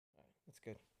That's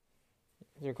good.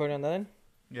 Is it recording on that end?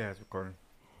 Yeah, it's recording.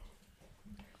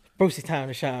 Brucey time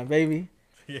to shine, baby.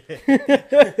 Yeah.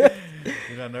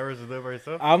 You're not nervous to do it by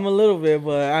yourself? I'm a little bit,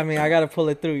 but I mean, I gotta pull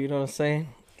it through. You know what I'm saying?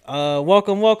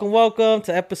 Welcome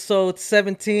to episode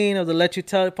 17 of the Let You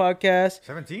Tell It podcast.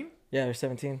 17? Yeah, there's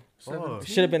 17. Oh. It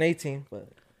should have been 18, but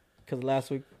because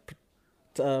last week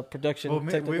production.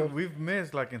 Well, we've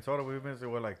missed, like in total, we've missed,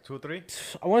 what, like 2 or 3?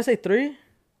 I want to say 3.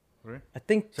 3? I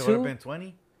think So 2. it would have been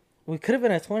 20? We could have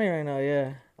been at 20 right now.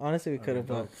 Yeah, honestly, we could have,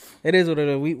 but it is what it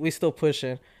is. We still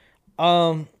pushing.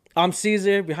 I'm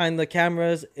Caesar. Behind the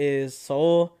cameras is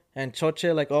Saul and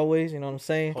Choche, like always. You know what I'm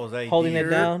saying? Jose Holding D. it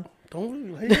down.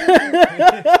 Don't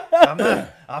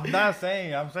I'm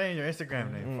saying your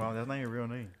Instagram name. Wow, that's not your real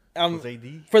name. Jose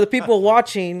D. For the people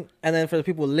watching, and then for the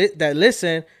people that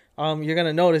listen, you're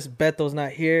gonna notice Beto's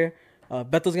not here.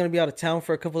 Beto's gonna be out of town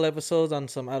for a couple episodes on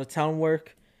some out of town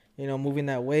work. You know, moving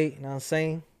that weight. You know what I'm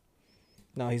saying?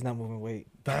 No, he's not moving weight.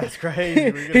 That's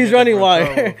crazy. He's running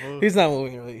wire. He's not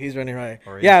moving weight. He's running right.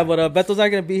 Yeah, but Beto's not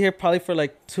gonna be here probably for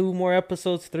like 2 more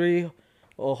episodes, 3,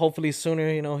 or hopefully sooner.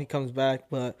 You know, he comes back,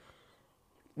 but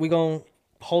we gonna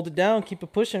hold it down, keep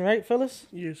it pushing, right, fellas?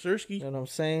 Yeah, Sirski. You know what I'm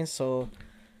saying? So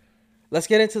let's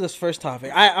get into this first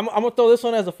topic. I'm gonna throw this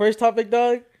one as the first topic,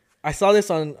 dog. I saw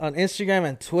this on Instagram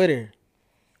and Twitter.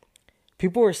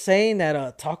 People were saying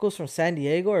that tacos from San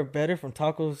Diego are better from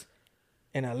tacos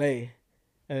in LA.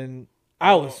 And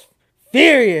I was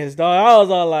furious, dog. I was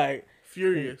all like...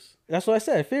 Furious. That's what I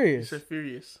said, furious. You said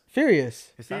furious.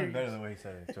 Furious. It sounded better the way he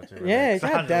said it. Yeah,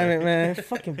 god damn it, man.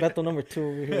 Fucking Beto number 2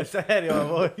 over here. Serio,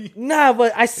 boy. Nah,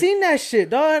 but I seen that shit,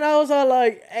 dog, and I was all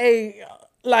like, hey,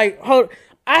 like, hold...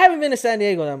 I haven't been to San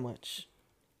Diego that much.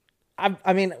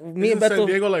 I mean, me Isn't and Beto... San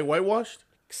Diego like whitewashed?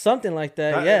 Something like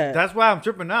that, yeah. That's why I'm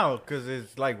tripping out, because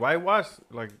it's like whitewashed,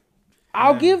 like...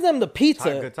 I'll give them the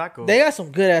pizza. Good taco. They got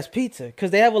some good ass pizza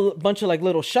because they have a bunch of like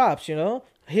little shops, you know.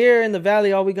 Here in the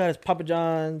valley, all we got is Papa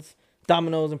John's,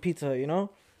 Domino's, and pizza, you know.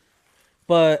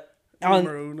 But on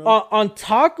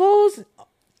tacos,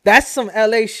 that's some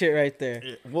LA shit right there.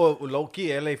 Yeah. Well, low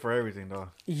key LA for everything, though.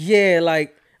 Yeah,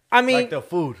 like I mean, like the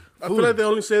food. I feel like they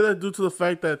only say that due to the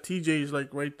fact that TJ is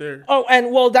like right there. Oh,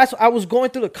 and well, I was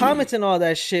going through the comments and all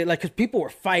that shit, like, because people were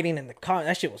fighting in the comments.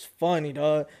 That shit was funny,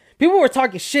 dog. People were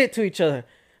talking shit to each other.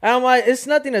 And I'm like, it's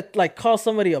nothing to, like, call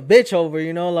somebody a bitch over,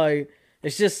 you know? Like,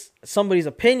 it's just somebody's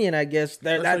opinion, I guess.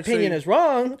 That like opinion is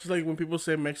wrong. It's like when people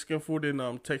say Mexican food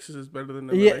in Texas is better than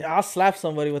LA. Yeah, I'll slap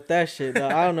somebody with that shit,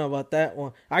 dog. I don't know about that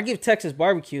one. I give Texas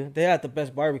barbecue. They have the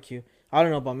best barbecue. I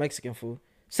don't know about Mexican food.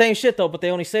 Same shit, though, but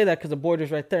they only say that because the border's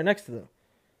right there next to them.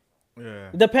 Yeah.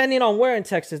 Depending on where in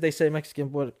Texas, they say Mexican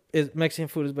food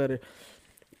is better.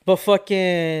 But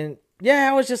fucking...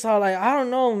 Yeah, I was just all like, I don't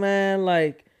know, man.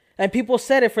 Like, and people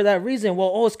said it for that reason.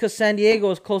 Well, it's because San Diego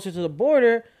is closer to the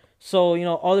border. So, you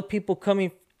know, all the people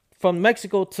coming from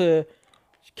Mexico to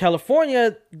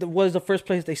California was the first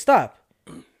place they stop.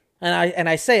 And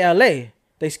I say LA.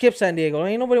 They skip San Diego.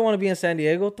 Ain't nobody want to be in San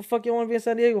Diego. What the fuck you want to be in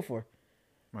San Diego for?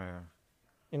 Yeah.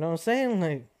 You know what I'm saying?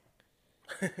 Like,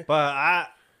 but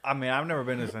I mean, I've never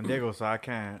been to San Diego, so I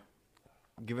can't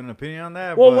give an opinion on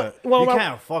that. Well, you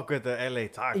can't fuck with the LA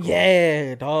tacos.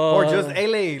 Yeah, dog. Or just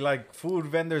LA, like food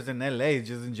vendors in LA,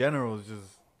 just in general, is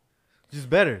just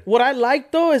better. What I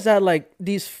like though is that like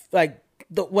these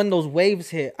when those waves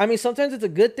hit. I mean, sometimes it's a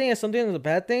good thing and sometimes it's a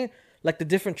bad thing. Like the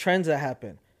different trends that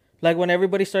happen. Like when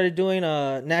everybody started doing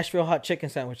Nashville hot chicken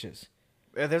sandwiches.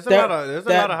 Yeah, there's a lot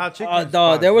of hot chicken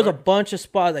spots, there was a bunch of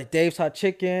spots like Dave's Hot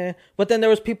Chicken, but then there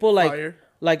was people like Fire.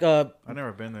 I've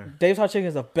never been there. Dave's Hot Chicken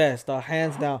is the best,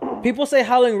 hands down. People say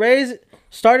Howling Ray's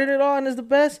started it all and is the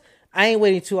best. I ain't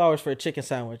waiting 2 hours for a chicken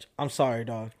sandwich. I'm sorry,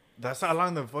 dog. That's how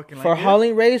long the fucking line for is?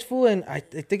 Howling Ray's food, and I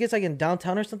think it's like in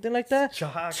downtown or something like that.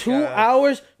 Chaka. 2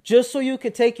 hours just so you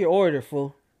could take your order,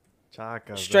 fool.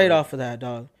 Chaka, Straight off of that,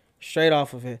 dog. Straight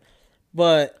off of it.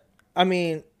 But I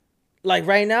mean, like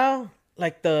right now,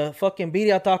 like the fucking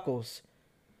birria tacos.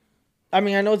 I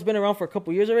mean, I know it's been around for a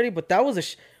couple years already, but that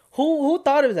was who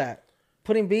thought of that?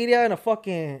 Putting birria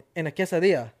in a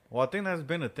quesadilla. Well, I think that's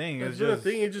been a thing. It's been a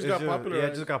thing. It just got popular. Yeah,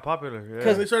 it just got popular. Yeah.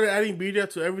 Because they started adding birria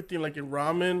to everything, like in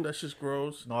ramen. That's just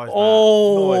gross. No, it's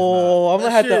not.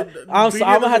 I'm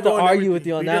gonna have to argue with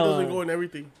you on that one. Birria doesn't go in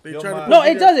everything. They try to no,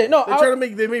 it doesn't. No, they try to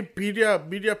make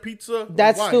birria pizza.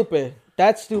 That's Why? stupid.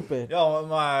 That's stupid. Yo,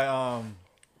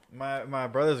 my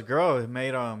brother's girl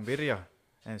made birria,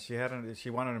 and she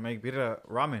wanted to make birria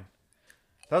ramen.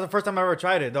 That was the first time I ever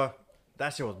tried it, though.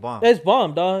 That shit was bomb. It's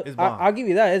bomb, dog. It's bomb. I'll give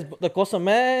you that. It's the consomme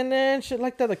and shit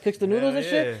like that that cooks the noodles and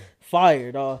shit.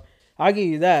 Fire, dog. I'll give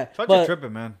you that. You're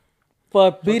tripping, man.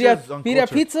 But birria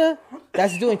pizza,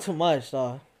 that's doing too much,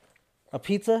 dog. A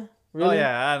pizza? Really? Oh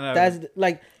yeah, I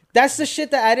know. That's the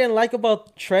shit that I didn't like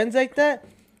about trends like that.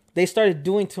 They started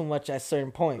doing too much at a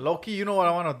certain point. Low-key, you know what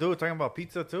I want to do? Talking about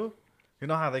pizza too. You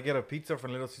know how they get a pizza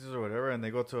from Little Caesars or whatever, and they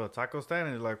go to a taco stand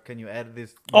and they're like, "Can you add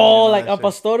this?" Oh, like a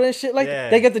pastor and shit. Like Yeah.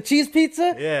 they get the cheese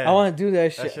pizza. Yeah. I want to do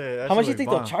that shit. That How much shit you think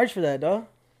look they'll bomb. charge for that, dog?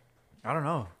 I don't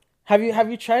know. Have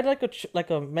you tried like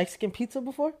a Mexican pizza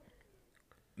before?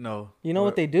 No. You know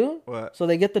what they do? What? So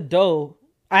they get the dough.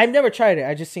 I've never tried it.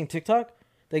 I just seen TikTok.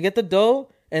 They get the dough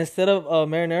and instead of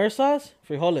marinara sauce,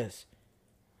 frijoles.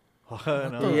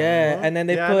 No. Yeah, and then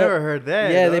they I put. never heard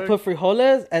that. Yeah, they dog. put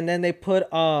frijoles and then they put Is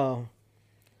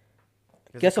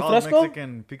it queso called fresco?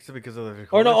 Mexican pizza because of the frijoles?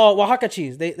 Or no, Oaxaca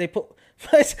cheese. They put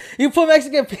you put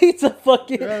Mexican pizza,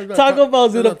 fucking Yeah, that Taco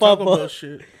Bell's in the Taco pop Bell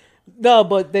shit. No,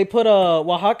 but they put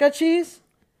Oaxaca cheese,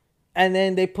 and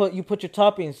then you put your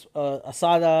toppings,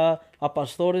 asada, al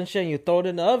pastor and shit, and you throw it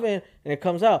in the oven, and it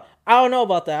comes out. I don't know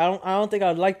about that. I don't think I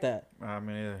would like that. I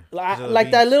mean, either.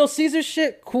 Like that Little Caesar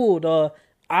shit, cool, dog.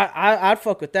 I'd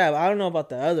fuck with that. But I don't know about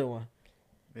the other one.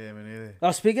 Yeah, me neither.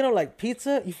 Now speaking of like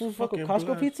pizza, you fuck with Fucking Costco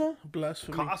blast. pizza?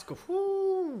 Blasphemy. Costco.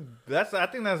 Whoo. I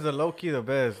think that's the low key the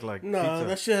best. Like Nah, pizza.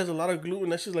 that shit has a lot of gluten.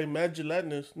 That shit's like mad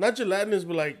gelatinous. Not gelatinous,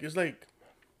 but like it's like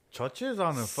Choches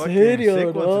on the fucking Serio, sick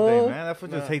ones today, dog? man. That fool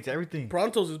just hates everything.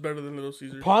 Prontos is better than Little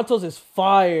Caesars. Prontos is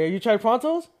fire. You tried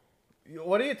Prontos?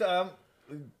 What do you?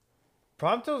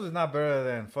 Prontos is not better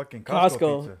than fucking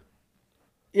Costco. Pizza.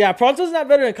 Yeah, Prontos is not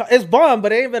better than it's bomb,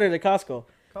 but it ain't better than Costco.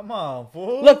 Come on,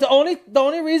 fool. Look, the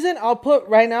only reason I'll put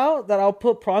right now that I'll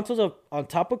put Prontos on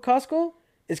top of Costco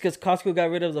is because Costco got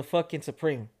rid of the fucking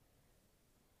Supreme.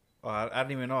 Oh, I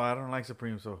didn't even know. I don't like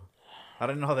Supreme, so I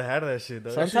didn't know they had that shit.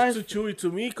 Though. That's Sometimes- just too chewy.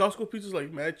 To me, Costco pizza's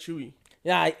like mad chewy.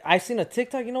 Yeah, I seen a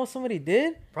TikTok. You know what somebody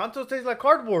did? Prontos taste like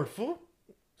cardboard, fool.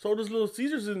 So does Little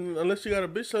Caesars, and unless you got a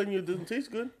bitch telling you it doesn't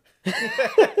taste good. That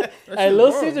Hey, shit's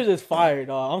Little wrong. Caesars is fire,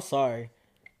 dog. I'm sorry.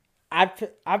 I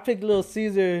picked Little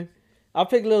Caesar. I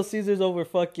pick Little Caesars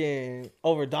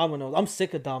over Domino's. I'm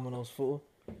sick of Domino's, fool.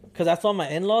 Cause that's all my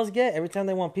in-laws get every time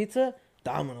they want pizza.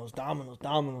 Domino's. I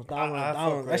That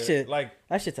fuck shit. like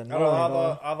That shit's out annoying. of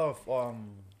Dog. all the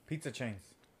pizza chains.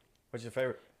 What's your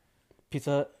favorite?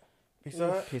 Pizza Hut. Pizza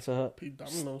Hut. Pizza Hut.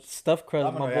 Domino's. Stuffed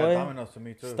crust, my boy. Domino's to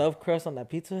me too. Stuffed crust on that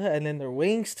Pizza Hut, and then their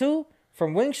wings too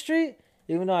from Wing Street.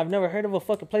 Even though I've never heard of a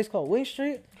fucking place called Wing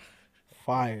Street,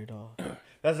 fire, dog.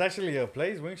 That's actually a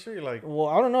place, Wing Street. Like, Well,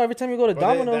 I don't know. Every time you go to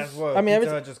well, Domino's, that's what I mean,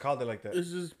 Pizza Hut just called it like that. It's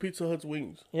just Pizza Hut's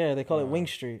wings. yeah, they call it Wing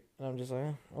Street, and I'm just like,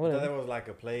 I whatever. thought there was like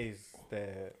a place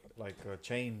that, like a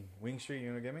chain, Wing Street.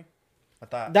 You know, get me?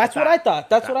 That's what I thought.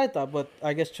 That's what I thought. But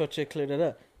I guess Choche cleared it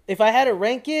up. If I had to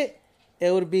rank it,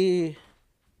 it would be.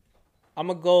 I'm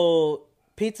gonna go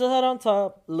Pizza Hut on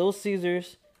top, Little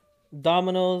Caesars,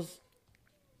 Domino's.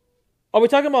 Are we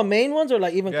talking about main ones or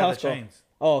like even Yeah, Costco? the chains.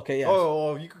 Oh, okay, yeah.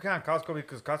 Oh, you could count Costco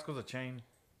because Costco's a chain.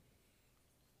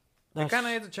 It That's- kind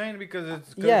of is a chain because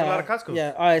it's yeah, a lot of Costco's.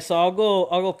 Yeah. All right, so I'll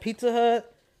go Pizza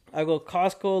Hut, I go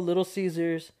Costco, Little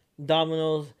Caesars,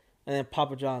 Domino's, and then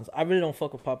Papa John's. I really don't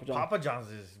fuck with Papa John's. Papa John's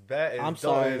is bad. I'm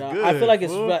sorry. It's dog. good, I feel like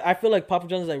fool. I feel like Papa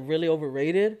John's is like really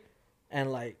overrated,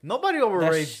 and like Nobody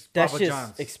overrates that Papa shit's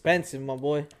John's. expensive, my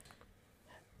boy.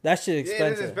 That shit Yeah, it is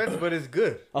expensive. expensive, but it's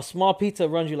good. A small pizza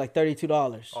runs you like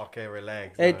 $32. Okay,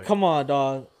 relax. Hey, dog. come on,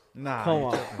 dog. Nah, come you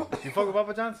on. tripping. You fuck with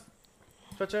Papa John's?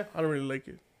 Chocha? I don't really like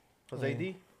it. Jose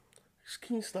D?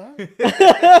 Can you stop?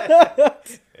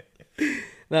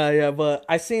 Nah, yeah, but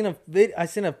I seen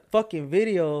a fucking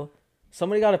video.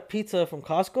 Somebody got a pizza from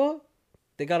Costco.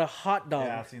 They got a hot dog.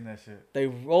 Yeah, I've seen that shit. They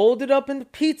rolled it up in the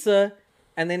pizza,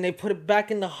 and then they put it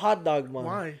back in the hot dog bun.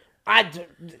 Why?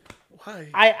 Why?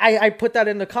 I put that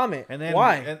in the comment. And then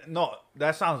Why? And, no,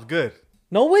 that sounds good.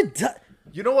 No, it does.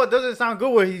 You know what doesn't sound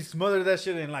good? Where he smothered that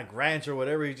shit in like ranch or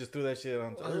whatever. He just threw that shit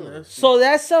on top. So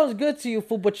that sounds good to you,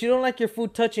 food, but you don't like your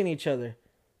food touching each other.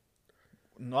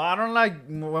 No, I don't like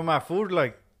when my food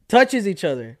like. Touches each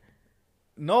other.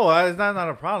 No, it's not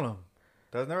a problem.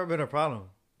 That's never been a problem.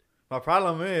 My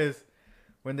problem is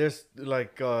when there's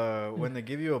like when they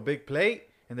give you a big plate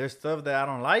and there's stuff that I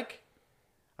don't like.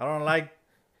 I don't like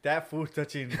that food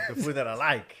touching the food that I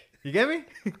like. You get me?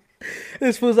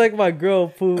 This food's like my girl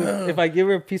food. If I give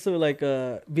her a piece of like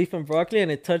beef and broccoli and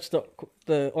it touched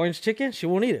the orange chicken, she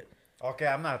won't eat it. Okay,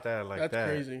 I'm not that like That's that.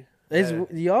 crazy. It's Yeah.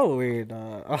 y'all weird.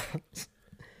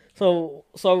 So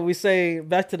we say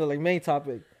back to the like main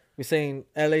topic. We saying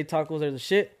LA tacos are the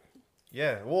shit.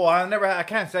 Yeah. Well, I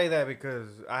can't say that because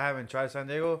I haven't tried San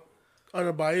Diego, On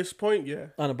a bias point, yeah.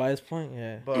 On a bias point,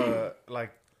 yeah. but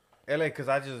like LA, because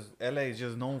LA is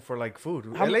just known for like food.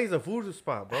 LA is a food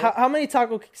spot, bro. How many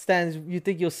taco stands you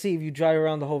think you'll see if you drive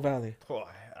around the whole valley? Oh,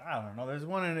 I don't know. There's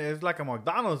one in it's like a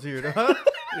McDonald's here, huh?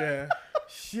 Yeah.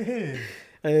 Shit.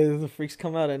 Hey, the freaks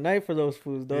come out at night for those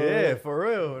foods, though. Yeah, for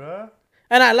real, huh?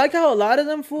 And I like how a lot of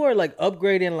them fool are like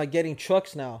upgrading, like getting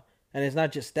trucks now, and it's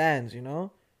not just stands, you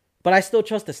know. But I still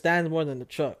trust the stands more than the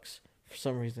trucks for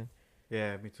some reason.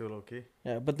 Yeah, me too, low key.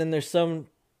 Yeah, but then there's some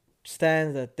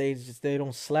stands that they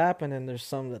don't slap, and then there's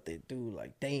some that they do.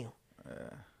 Like, damn,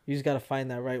 you just gotta find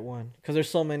that right one because there's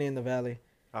so many in the valley.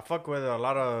 I fuck with a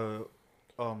lot of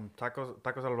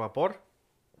tacos al vapor.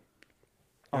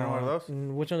 You know one of those?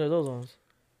 Which one are those ones?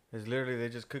 It's literally they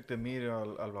just cook the meat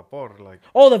al vapor, like.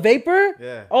 Oh, the vapor.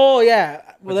 Yeah. Oh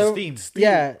yeah. With the steam.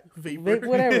 Yeah. Vapor.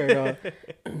 Whatever. Though.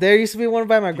 There used to be one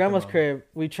by my grandma's crib.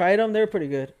 We tried them. They were pretty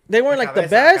good. They weren't like the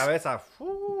best. Cabeza.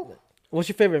 What's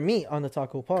your favorite meat on the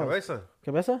taco? Pause. Cabeza.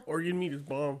 Cabeza? Organ meat is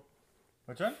bomb.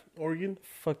 Which one? Organ.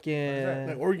 Fucking.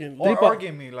 Like organ. Or Tripa.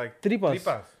 organ meat, like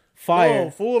Tripas. Fire. No,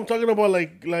 fool. I'm talking about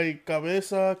like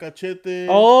cabeza, cachete.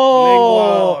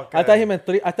 Oh, lengua. I thought he meant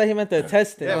I thought he meant the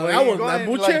intestine. Yeah, Oh, when that you one, go that in,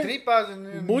 buche? like tripas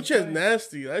and Buche is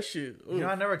nasty. That shit. You know,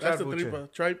 I never That's tried the buche. tripa.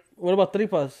 Tripe. What about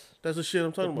tripas? That's the shit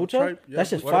I'm talking about. Bucha? Tripe. Yeah, That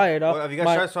shit's buche. fire, dog. Have you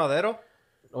guys tried suadero?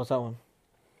 What's that one?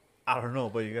 I don't know,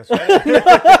 but you guys tried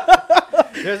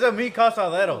it? There's a meat called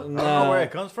suadero. I don't Nah. know where it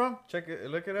comes from. Check it,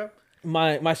 look it up.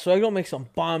 My suegro makes some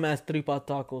bomb ass tripa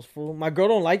tacos, fool. My girl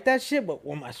don't like that shit, but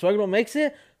when my suegro makes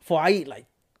it, fool, I eat like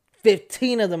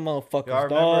 15 of them motherfuckers, Yo,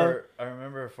 dog. I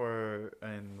remember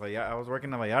I was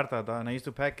working at Vallarta, dog, and I used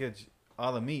to package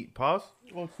all the meat. Pause.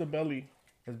 Oh, it's the belly.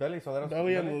 His belly, suadero.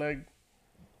 Belly and the leg.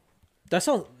 That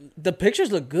sounds. The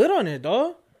pictures look good on it,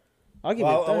 dog. I'll give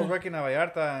Well, it I was that. working at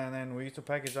Vallarta, and then we used to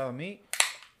package all the meat,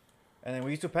 and then we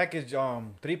used to package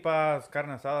tripas,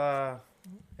 carne asada,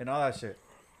 and all that shit.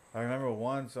 I remember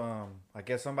once, I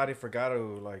guess somebody forgot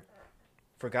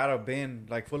a bin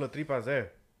like full of tripas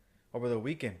there over the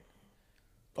weekend.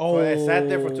 Oh, So it sat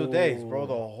there for 2 days, bro.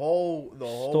 The whole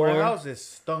Store. warehouse is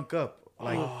stunk up.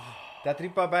 Like that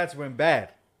tripa batch went bad,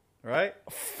 right?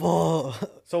 Fuck.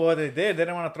 So what they did, they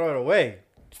didn't want to throw it away.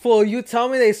 Fool, you tell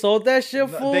me they sold that shit,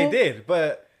 No, fool? they did,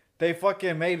 but they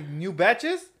fucking made new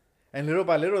batches, and little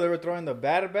by little they were throwing the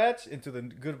bad batch into the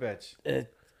good batch.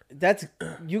 That's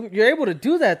you're able to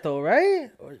do that though, right?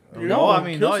 You No, know, I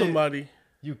mean, kill no, somebody.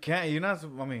 You can't. You're not.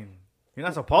 I mean, you're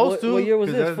not supposed to. What year was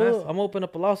 'cause this, that's fool? nasty. I'm gonna open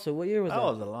up a lawsuit. What year was That that?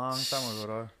 was a long time ago,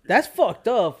 dog. That's fucked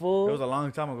up, It fool. was a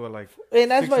long time ago, like.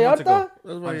 And that's 6 months ago. Vallarta?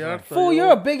 That's why you have to. Fool,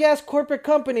 you're a big ass corporate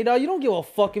company, dog. You don't give a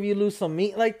fuck if you lose some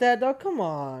meat like that, dog. Come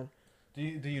on. Do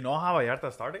you know how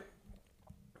Vallarta started?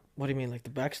 What do you mean, like the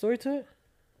backstory to it?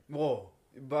 Whoa,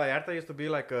 Vallarta used to be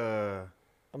like A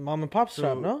mom and pop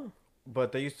shop, no?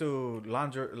 but they used to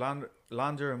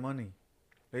launder money.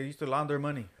 They used to launder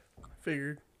money.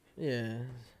 Figured. Yeah.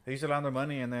 They used to launder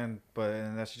money, and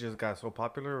that shit just got so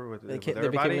popular with They everybody.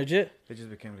 became legit. They just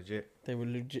became legit. They were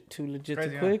legit, too legit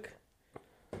Crazy, too huh? quick.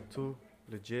 Too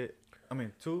legit.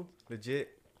 Too legit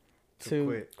to Too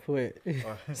quit. quit.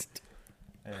 Yeah,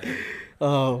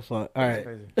 Oh, fuck. All that's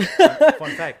right. crazy.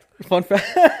 Fun fact. Fun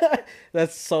fact.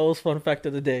 That's Soul's fun fact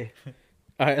of the day.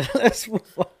 All right, let's move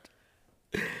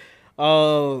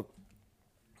on.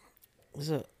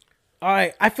 What's up? All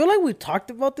right, I feel like we talked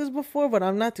about this before, but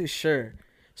I'm not too sure.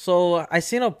 So I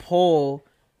seen a poll.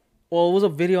 Well, it was a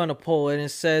video on a poll, and it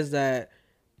says that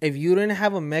if you didn't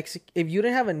have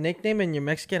a nickname in your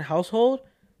Mexican household,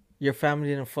 your family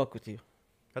didn't fuck with you.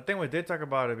 I think we did talk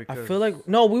about it because I feel like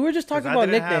no, we were just talking about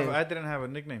nicknames. I didn't have a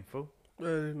nickname, fool.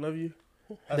 Love you.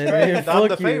 That's They right. didn't I'm the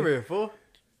fuck you. favorite, fool.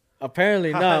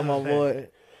 Apparently not, my boy.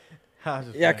 I was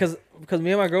just Yeah, playing. because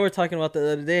me and my girl were talking about the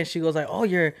other day, and she goes like, "Oh,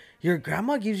 your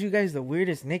grandma gives you guys the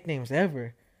weirdest nicknames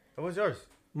ever." What was yours?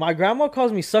 My grandma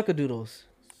calls me suckadoodles.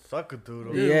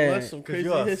 Suckadoodle. Yeah. That's some 'Cause crazy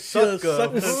you a shit.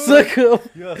 sucker. Sucker.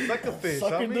 You're a sucker fish.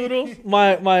 Sucker homie. doodle.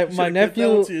 My Should've kept that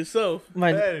nephew, one to yourself.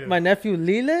 Hey. my nephew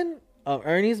Leland,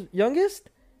 Ernie's youngest,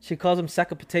 she calls him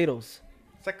sack of potatoes.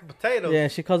 Sack of potatoes. Yeah,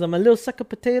 she calls him a little sack of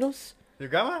potatoes. Your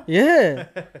grandma? Yeah,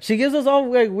 she gives us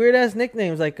all like weird ass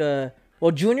nicknames. Like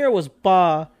well, Junior was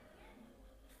Ba.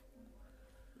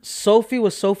 Sophie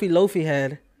was Sophie Loafy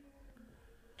Head.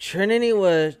 Trinity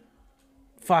was,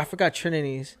 I forgot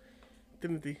Trinity's.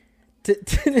 Timothy.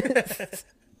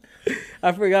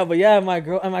 I forgot, but yeah, my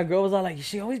girl was all like,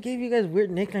 she always gave you guys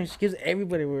weird nicknames. She gives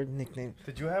everybody weird nicknames.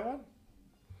 Did you have one?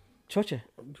 Choche.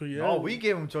 So, yeah. No, we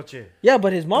gave him choche. Yeah,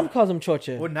 but his mom calls him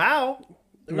Choche. Well, now,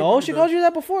 No, she called you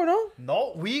that before, no?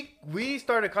 no, we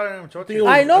started calling him choche. think it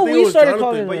was- I know think it we was started Jonathan,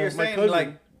 calling But him you're that. my saying cousin. like,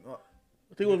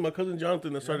 I think it was my cousin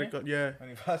Jonathan that started. Yeah.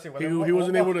 He he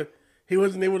wasn't able to. He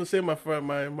wasn't able to say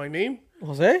my name.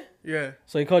 Jose? Yeah.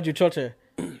 So he called you Choche.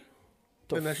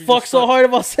 The And that she fuck just so stopped. hard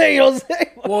about saying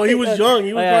Jose? Well, he was young.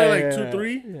 He was Yeah, probably yeah, like yeah, 2,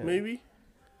 3, yeah. maybe.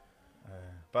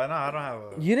 But no, I don't have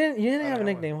a. You didn't I have a don't have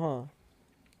nickname, huh?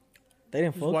 They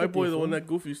didn't He's fuck white with boy, you, the fool. one that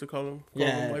Goofy used to call him. Call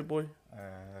Yeah. him white boy.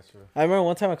 That's true. I remember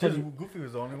one time I called Just you. Goofy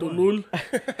was the only The one. Lul.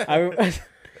 I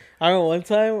remember one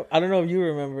time. I don't know if you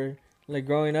remember. Like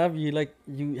growing up,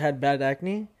 you had bad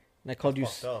acne, and I called you.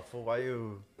 Fucked up, fool. Why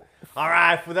you? All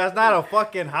right, fool. That's not a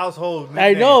fucking household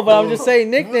nickname. I know, but I'm fool. just saying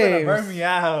Fool's gonna nicknames. burn me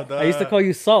out, dog. I used to call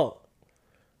you Salt.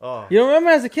 Oh. You don't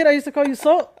remember as a kid? I used to call you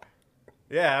Salt.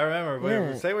 Yeah, I remember. But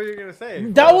Yeah. say what you're gonna say.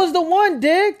 That was the one,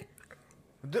 Dick.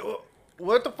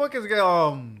 What the fuck is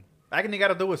acne got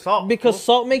to do with salt? Because fool?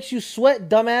 salt makes you sweat, I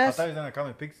dumbass. thought he was gonna call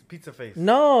me pizza face.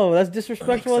 No, that's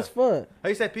disrespectful Pizza. as fuck. How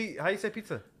you say How you say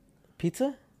pizza?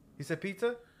 Pizza? You said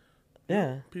pizza?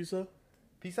 Yeah. Pizza.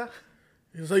 Pizza?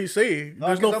 That's how you say it. No,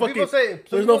 There's 'cause no some people fucking. say- some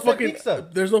There's no people say fucking. pizza.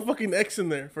 There's no fucking X in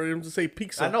there for him to say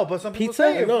pizza. I know, but some people Pizza?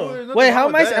 say it. I know. fool. There's nothing Wait, wrong how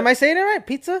with am I? that. Am I saying it right?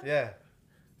 Pizza? Yeah.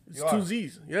 It's You two are.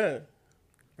 Z's. Yeah.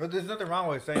 But there's nothing wrong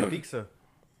with saying pizza.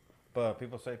 But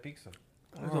people say pizza.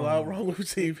 There's a lot wrong with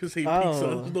saying pizza.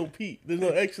 Oh. There's no P. There's no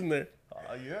X in there.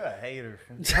 Oh, you're a hater.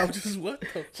 I'm just what the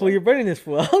fuck? So you're burning this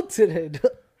fool out today.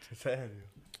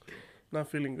 Not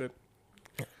feeling good.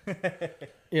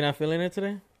 You're not feeling it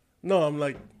today? No, I'm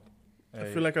like, I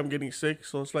feel like I'm getting sick.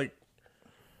 So it's like, I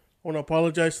want to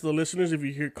apologize to the listeners if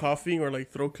you hear coughing or like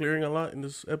throat clearing a lot in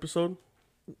this episode.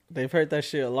 They've heard that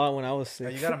shit a lot when I was Oh,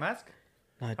 sick. you got a mask?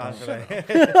 No, I Oh, don't.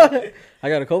 should I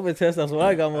got a COVID test. That's what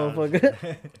I got,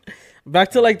 motherfucker.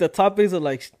 Back to like the topics of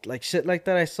like shit like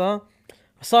that. I saw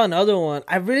another one.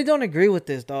 I really don't agree with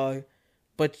this, dog.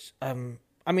 But I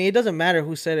mean, it doesn't matter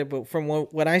who said it. But from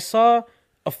what I saw,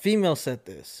 a female said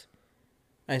this,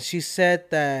 and she said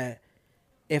that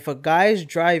if a guy's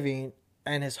driving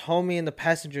and his homie in the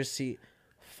passenger seat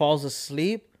falls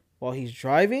asleep while he's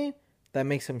driving, that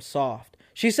makes him soft.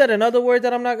 She said another word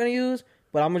that I'm not gonna use,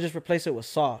 but I'm gonna just replace it with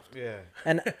soft. Yeah.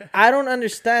 And I don't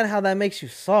understand how that makes you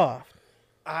soft.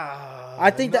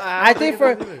 I think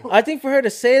for her to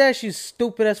say that, she's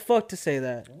stupid as fuck to say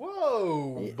that.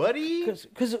 Whoa, buddy.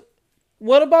 Cause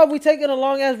what about we taking a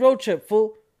long ass road trip,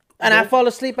 fool, and I fall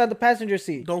asleep at the passenger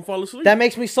seat? Don't fall asleep. That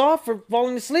makes me soft for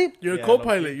falling asleep. You're Yeah, a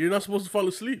co-pilot. You're not supposed to fall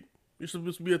asleep. You're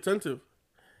supposed to be attentive.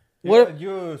 What?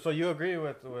 So you agree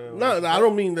with No, I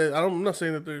don't mean that. I'm not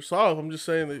saying that they're soft. I'm just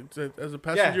saying that as a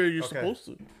passenger, you're okay. supposed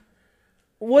to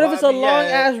What if Well, it's I a mean, long yeah.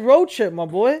 ass road trip, my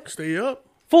boy? stay up.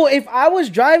 Fool, if I was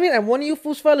driving and one of you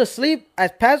fools fell asleep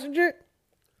as passenger,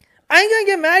 I ain't gonna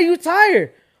get mad. You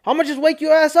tired? I'm gonna just wake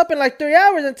your ass up in like 3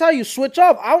 hours and tell you switch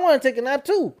off. I want to take a nap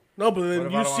too. No, but What then if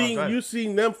I don't wanna drive? you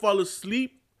seeing them fall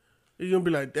asleep, you're gonna be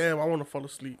like, damn, I want to fall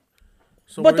asleep.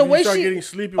 So But what the if way you start she getting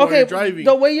sleepy while okay, you're driving?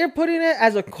 the way you're putting it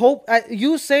as a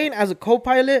you saying as a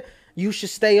co-pilot, you should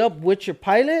stay up with your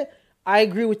pilot. I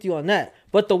agree with you on that.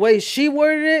 But the way she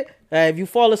worded it, if you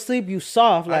fall asleep, you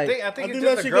soft. Like I think it's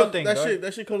just a girl thing. dog.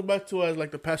 that shit comes back to as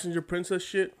like the passenger princess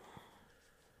shit.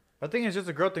 I think it's just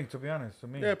a girl thing, to be honest, to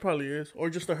me. Yeah, it probably is, or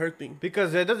just a her thing.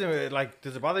 Because it doesn't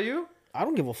does it bother you? I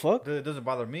don't give a fuck. It doesn't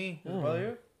bother me. Does it bother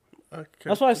you?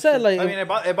 That's what I said. Like, I mean, it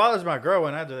bothers my girl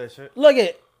when I do that shit. look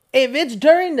if it's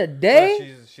during the But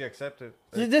day. she accepted.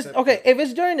 Okay, if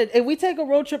it's during if we take a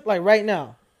road trip like right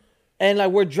now, and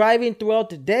like we're driving throughout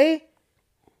the day,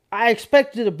 I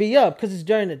expect you to be up because it's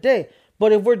during the day.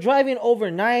 But if we're driving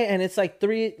overnight and it's like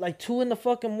 2 in the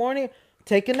fucking morning,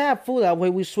 take a nap, fool. That way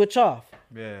we switch off.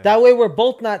 Yeah. That way we're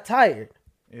both not tired.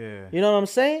 Yeah. You know what I'm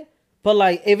saying? But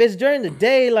like if it's during the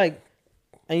day, like,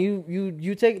 and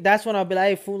you take, that's when I'll be like,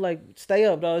 hey, fool, like stay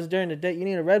up, dog. It's during the day. You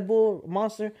need a Red Bull,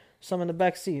 Monster, some in the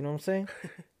back seat. You know what I'm saying?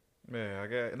 Yeah, I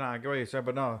get what you said,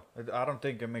 but no, I don't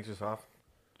think it makes us off.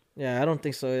 Yeah, I don't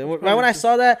think so. Right when I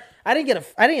saw that, I didn't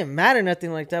get mad or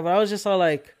nothing like that, but I was just all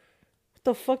like, what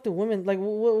the fuck do women, like,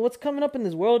 what's coming up in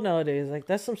this world nowadays? Like,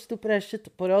 that's some stupid ass shit to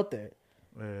put out there.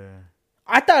 Yeah.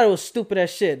 I thought it was stupid as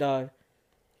shit, dog.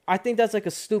 I think that's like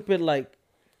a stupid, like,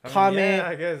 comment yeah,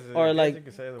 I guess or you like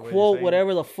could say it the way you're quote, saying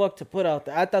whatever the fuck to put out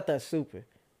there. I thought that's stupid.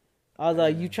 I was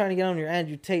like, you trying to get on your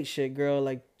Andrew Tate shit, girl.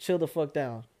 Like, chill the fuck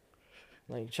down.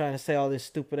 Like, trying to say all this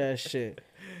stupid ass shit.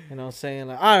 You know what I'm saying?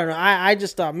 Like, I don't know. I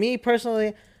just thought, me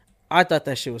personally, I thought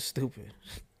that shit was stupid.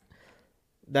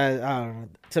 That, I don't know.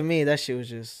 To me, that shit was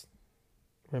just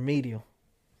remedial.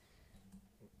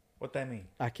 What that mean?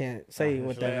 I can't say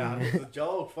what that means. It's a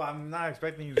joke. I'm not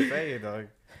expecting you to say it, dog.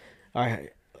 All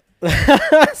right.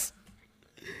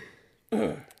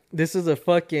 This is a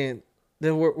fucking.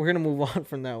 Then we're gonna move on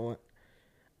from that one.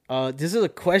 This is a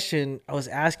question I was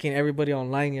asking everybody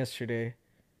online yesterday.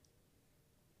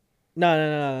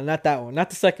 No, not that one. Not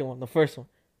the second one. The first one.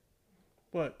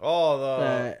 What?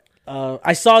 Oh,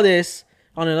 I saw this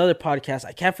on another podcast.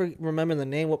 I can't remember the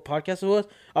name, what podcast it was.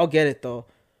 I'll get it though.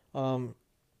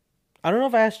 I don't know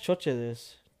if I asked Choche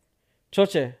this.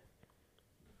 Choche,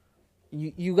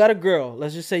 you got a girl.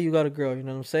 Let's just say you got a girl. You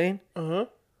know what I'm saying?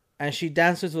 And she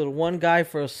dances with one guy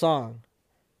for a song.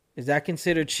 Is that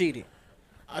considered cheating?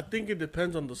 I think it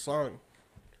depends on the song.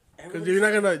 Because you're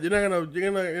not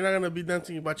gonna be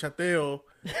dancing bachateo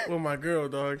with my girl,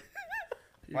 dog.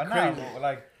 Why not?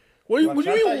 Like, what do you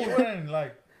mean? You wouldn't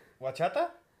like bachata?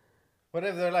 What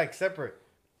if they're like separate?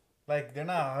 Like they're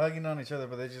not hugging on each other,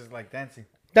 but they're just like dancing.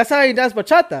 That's how you dance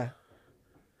bachata.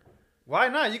 Why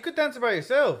not? You could dance it by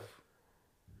yourself.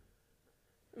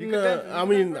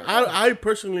 I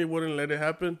personally wouldn't let it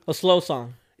happen. A slow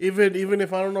song. Even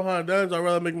if I don't know how to dance, I'd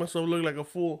rather make myself look like a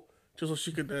fool just so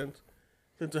she could dance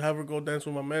than to have her go dance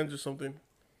with my mans or something.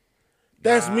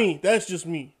 That's me. That's just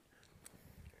me.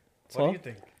 What do you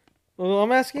think? Well,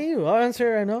 I'm asking you. I'll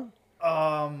answer it right now.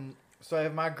 So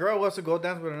if my girl wants to go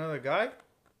dance with another guy,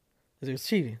 is it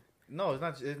cheating? No, it's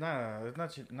not cheating.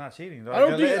 Though. I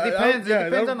don't think it depends. It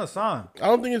depends on the song. I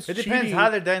don't think it's It cheating. depends how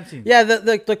they're dancing. Yeah,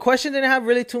 the question didn't have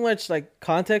really too much like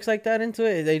context like that into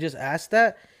it. They just asked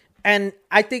that, and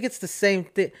I think it's the same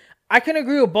thing. I can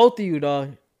agree with both of you,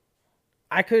 dog.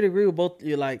 I could agree with both of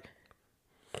you. Like,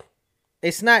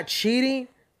 it's not cheating,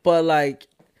 but like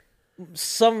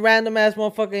some random ass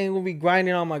motherfucker ain't gonna be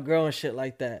grinding on my girl and shit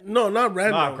like that. No, not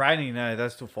random. Nah, grinding. Nah,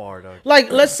 that's too far, dog.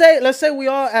 Like, let's say we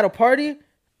all at a party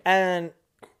and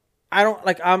I don't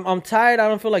like I'm tired. I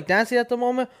don't feel like dancing at the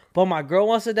moment, but my girl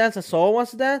wants to dance and Saul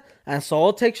wants to dance, and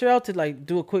Saul takes her out to like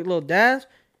do a quick little dance.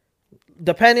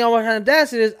 Depending on what kind of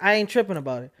dance it is, I ain't tripping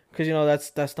about it because you know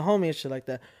that's the homie and shit like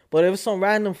that. But if it's some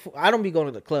random, I don't be going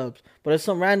to the clubs. But if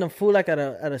some random fool like at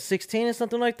a 16 or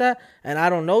something like that, and I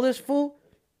don't know this fool,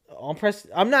 I'm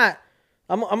gonna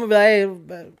be like, hey,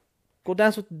 go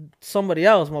dance with somebody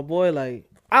else, my boy. Like,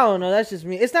 I don't know. That's just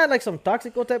me. It's not like some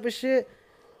toxico type of shit,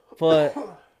 but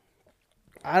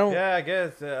I don't. Yeah, I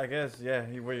guess. Yeah,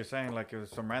 what you're saying, like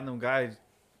if some random guy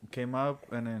came up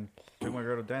and then took my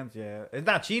girl to dance. Yeah, it's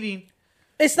not cheating.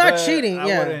 It's not cheating.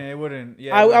 Yeah, it wouldn't.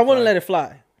 Yeah, I wouldn't let it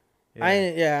fly.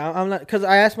 Yeah. I'm not, because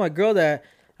I asked my girl that,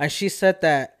 and she said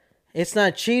that it's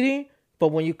not cheating, but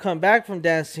when you come back from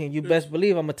dancing, you best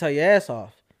believe I'm gonna tell your ass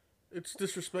off. It's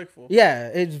disrespectful. Yeah,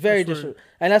 it's very disrespectful,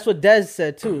 and that's what Des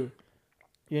said too.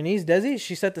 Your niece Desi,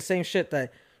 she said the same shit,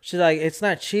 that she's like, it's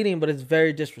not cheating, but it's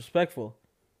very disrespectful.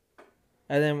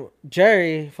 And then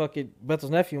Jerry, fucking Beto's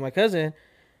nephew, my cousin,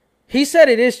 he said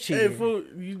it is cheating. Hey, fool,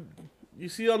 you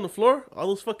see on the floor all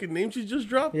those fucking names you just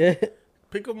dropped? Yeah.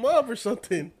 Pick them up or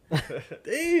something.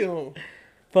 Damn.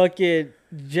 Fucking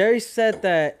Jerry said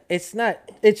that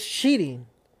it's cheating.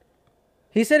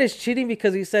 He said it's cheating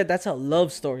because he said that's how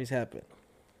love stories happen.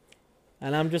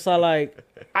 And I'm just all like,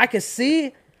 I can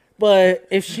see, but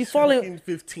if she's falling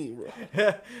 15,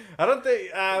 bro. I don't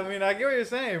think. I mean, I get what you're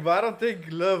saying, but I don't think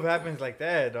love happens like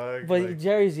that, dog. But like,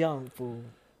 Jerry's young, fool.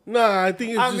 Nah, I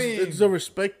think it's a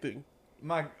respect thing.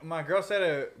 My girl said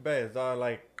it best, dog.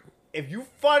 Like, if you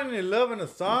falling in love in a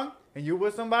song and you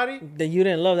with somebody, then you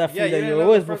didn't love that fool that you were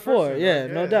with before. Person, yeah,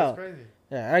 no doubt. Crazy.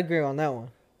 Yeah, I agree on that one.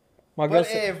 My girl but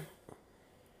said,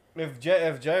 if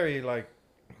Jerry, like,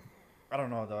 I don't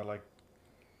know, dog, like,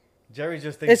 Jerry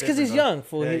just thinks it's because he's young,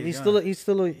 fool. Yeah, he's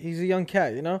a young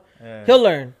cat, you know. Yeah. He'll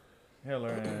learn. He'll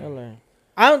learn.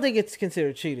 I don't think it's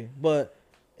considered cheating, but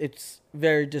it's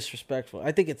very disrespectful.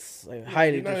 I think it's like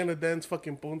highly. You're not gonna dance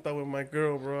fucking punta with my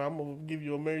girl, bro. I'm gonna give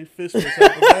you a Merry Fist at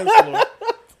the dance floor.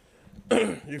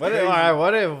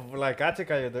 What if like I take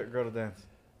out your girl to dance?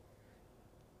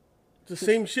 It's the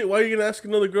same shit. Why are you gonna ask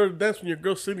another girl to dance when your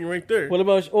girl's sitting right there? What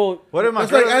about what if my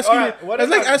that's girl?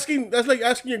 That's like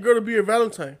asking your girl to be your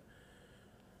Valentine.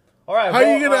 All right. How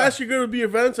are you gonna ask your girl to be your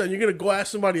Valentine? You're gonna go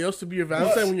ask somebody else to be your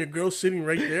Valentine when your girl's sitting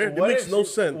right there? It makes no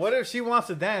sense. What if she wants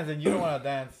to dance and you don't want to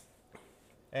dance,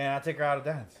 and I take her out to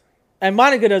dance? And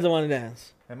Monica doesn't want to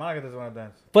dance. And Monica doesn't want to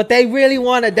dance. But they really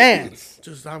want to dance.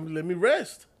 Just let me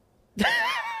rest. But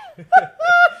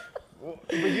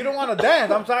you don't want to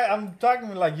dance. I'm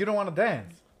talking like you don't want to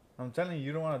dance. I'm telling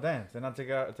you don't want to dance, and I take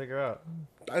her out.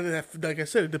 Like I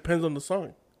said, it depends on the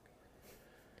song.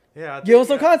 Yeah. Give us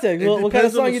some context. What kind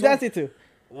of song you dancing to?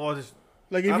 Well, just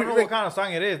like I don't know what kind of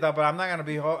song it is, but I'm not gonna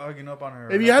be hugging up on her.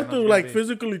 If you have to like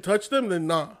physically touch them, then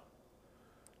nah.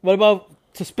 What about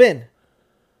to spin?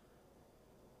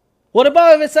 What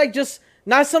about if it's like just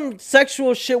not some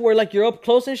sexual shit where like you're up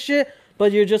close and shit,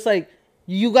 but you're just like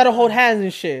you gotta hold hands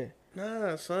and shit?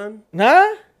 Nah, son.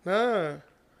 Nah.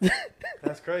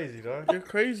 That's crazy, dog. You're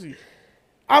crazy.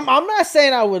 I'm not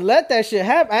saying I would let that shit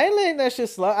happen. I ain't letting that shit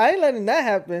slide. I ain't letting that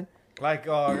happen. Like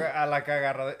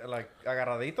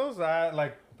agarraditos.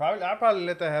 I probably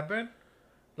let that happen.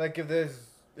 Like if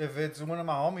it's one of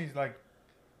my homies, like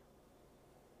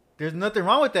there's nothing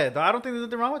wrong with that. I don't think there's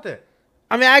nothing wrong with that.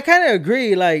 I mean, I kind of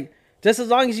agree. Like, just as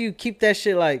long as you keep that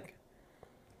shit like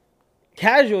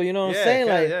casual, you know what I'm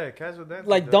saying? Casual dance.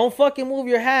 Like, don't fucking move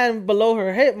your hand below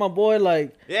her hip, my boy.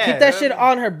 Like, keep that shit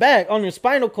on her back, on your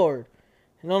spinal cord.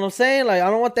 You know what I'm saying? Like, I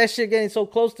don't want that shit getting so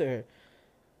close to her.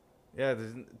 Yeah,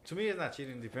 to me, it's not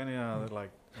cheating. Depending on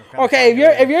like. Okay,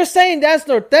 if you're saying that's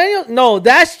norteño, no,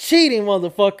 that's cheating,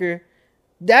 motherfucker.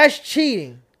 That's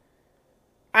cheating.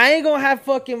 I ain't gonna have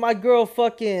fucking my girl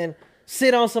fucking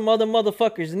sit on some other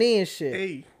motherfucker's knee and shit.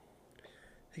 Hey,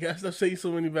 you gotta stop saying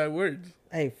so many bad words.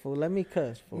 Hey, fool, let me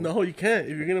cuss, fool. No, you can't.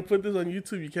 If you're gonna put this on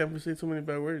YouTube, you can't say so many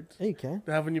bad words. Yeah, you can.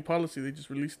 They have a new policy. They just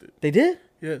released it. They did?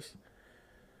 Yes.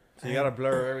 So you gotta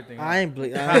blur everything. I ain't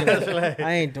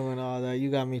doing all that.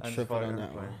 You got me tripping on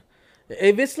that one.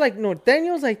 If it's like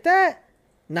norteños like that,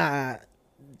 nah,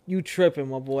 you tripping,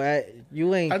 my boy.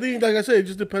 You ain't. I think, like I said, it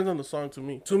just depends on the song. To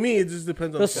me, it just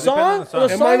depends on the song.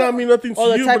 It might not mean nothing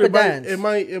to you, but dance. it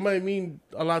might mean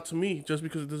a lot to me just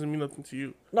because it doesn't mean nothing to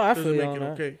you. No, I feel you doesn't make it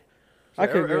okay. So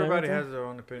everybody has their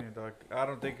own opinion, dog. I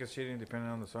don't think it's cheating depending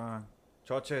on the song.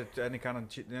 Choche, any kind of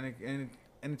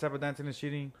any type of dancing is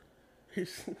cheating.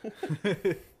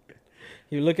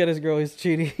 You look at his girl, he's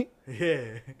cheating.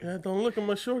 Yeah, don't look at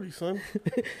my shorty, son.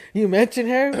 You mention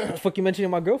her? What the fuck you mentioning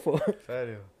my girl for?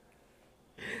 Serio.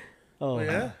 Oh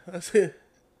yeah, that's it.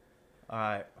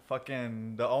 Alright,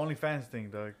 fucking the OnlyFans thing,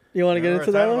 dog. You want to get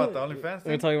into that one? About the OnlyFans thing?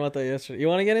 We were talking about that yesterday. You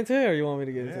want to get into it, or you want me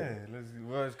to get into it?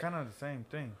 Well, it's kind of the same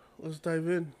thing. Let's dive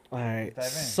in. All right.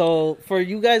 So for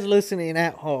you guys listening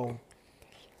at home,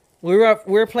 we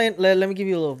were playing. Let me give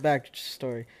you a little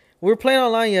backstory. We were playing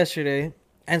online yesterday,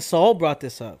 and Saul brought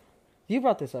this up. You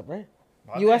brought this up, right?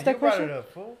 You asked that question?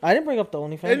 I didn't bring up the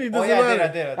OnlyFans. I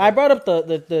did. I brought up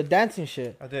the dancing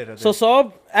shit. I did. So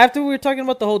Saul, after we were talking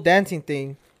about the whole dancing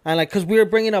thing, and like, cause we were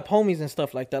bringing up homies and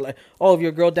stuff like that. Like, oh, if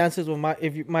your girl dances with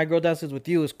my girl dances with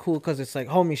you, it's cool because it's like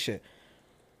homie shit.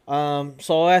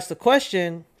 So I asked the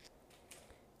question: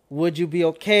 would you be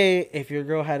okay if your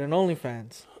girl had an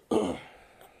OnlyFans?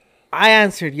 I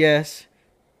answered yes.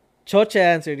 Chocha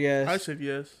answered yes. I said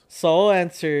yes. Saul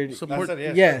answered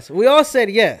yes. We all said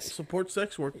yes. Support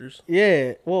sex workers.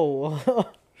 Yeah. Whoa.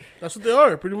 That's what they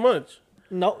are, pretty much.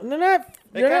 No, they're not.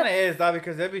 It kind of is, though,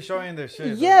 because they be showing their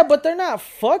shit. Yeah, but they're not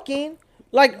fucking.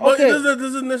 Like, but okay. It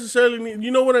doesn't necessarily mean... You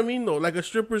know what I mean, though? Like, a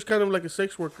stripper is kind of like a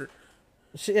sex worker.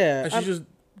 Yeah. And she's just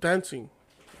dancing,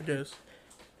 I guess.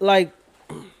 Like,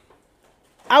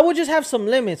 I would just have some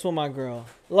limits with my girl.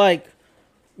 Like,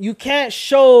 you can't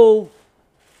show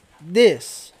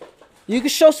this. You can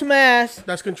show some ass.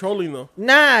 That's controlling, though.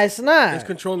 Nah, it's not. It's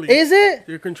controlling. Is it?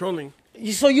 You're controlling.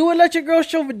 So you would let your girl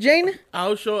show vagina?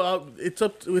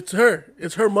 It's her.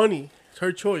 It's her money. It's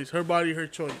her choice. Her body, her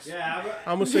choice. Yeah,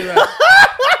 I'm gonna say that.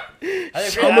 I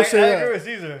agree with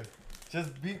Caesar.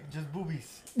 Just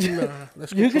boobies. Nah,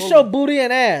 that's you can show booty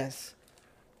and ass.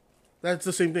 That's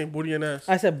the same thing, booty and ass.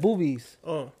 I said boobies.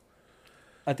 Oh,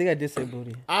 I think I did say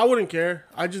booty. I wouldn't care.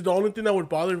 The only thing that would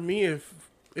bother me if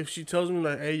she tells me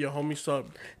like, "Hey, your homie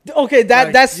subbed." Okay,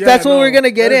 that's what we're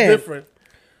gonna get in. Different.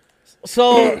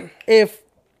 So if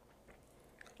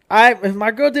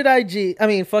my girl did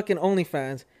fucking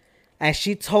OnlyFans, and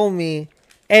she told me,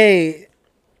 "Hey,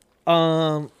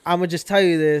 I'm gonna just tell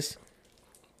you this,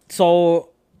 so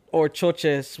or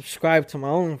Choche subscribe to my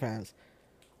OnlyFans."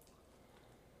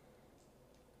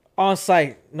 On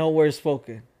site, no words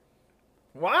spoken.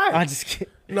 Why? I'm just kidding.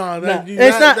 No,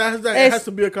 It has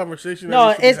to be a conversation.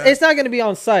 No, it's not gonna be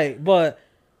on site, but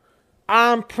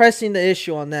I'm pressing the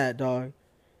issue on that, dog.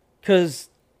 Cause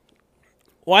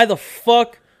why the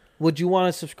fuck would you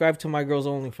want to subscribe to my girl's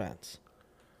OnlyFans?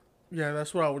 Yeah,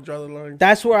 that's where I would draw the line.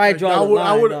 That's where I draw the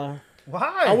line.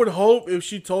 Why? I would hope if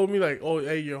she told me like, "Oh,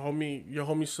 hey, your homie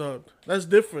subbed." That's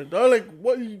different. Dog, like,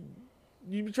 what you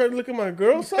be trying to look at my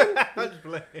girl, son? That's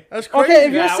crazy. Okay,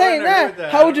 if you're saying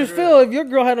that, how would you feel if your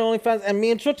girl had an OnlyFans and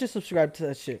me and Chocha subscribed to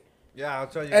that shit? Yeah, I'll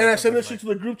tell you. And I send that shit to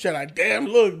the group chat. Like, damn,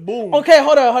 look, boom. Okay,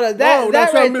 hold on.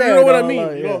 That's right there. You know what I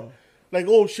mean? You know, like,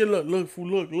 oh shit, look, fool,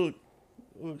 look,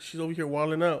 she's over here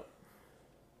wilding out.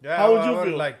 Yeah, how would you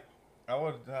feel? Like, I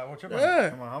would trip on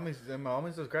it. My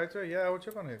homies subscribe to it. Yeah, I would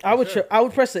trip on it. I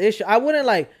would press the issue. I wouldn't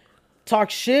like talk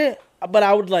shit, but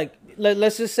I would like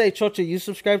let's just say, Chocha, you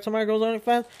subscribe to my girl's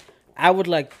OnlyFans. I would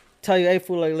like tell you, hey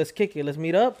fool, like let's kick it, let's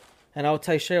meet up, and I would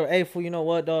tell you, Cheryl, hey fool, you know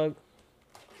what, dog?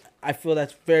 I feel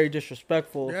that's very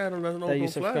disrespectful. Yeah,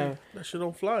 don't fly. That shit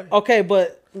don't fly. Okay,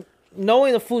 but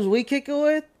knowing the fools we kick it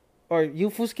with, or you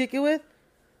fools kick it with,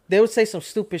 they would say some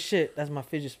stupid shit. That's my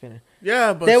fidget spinner.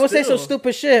 Yeah, but They would say still. some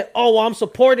stupid shit. Oh, well, I'm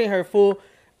supporting her, fool.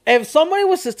 If somebody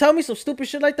was to tell me some stupid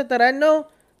shit like that I know,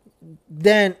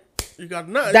 then You got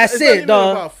not. That's it's it, not even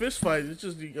dog. about fist fights. It's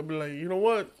just I'll be like, you know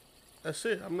what? That's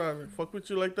it. I'm not gonna fuck with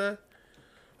you like that.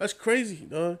 That's crazy,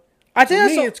 dog. I think To that's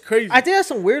me, some, it's crazy. I think that's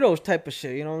some weirdos type of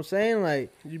shit. You know what I'm saying?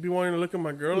 Like, You be wanting to look at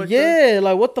my girl like that? yeah,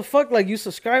 like what the fuck? Like you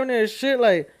subscribing to this shit?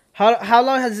 Like how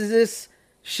long has this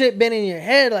shit been in your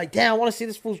head? Like, damn, I want to see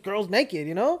this fool's girls naked.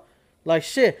 You know, like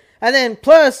shit. And then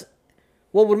plus,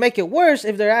 what would make it worse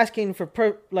if they're asking for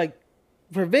for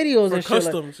videos For and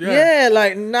customs, shit. Like, yeah.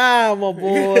 like nah, my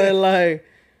boy. Like,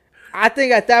 I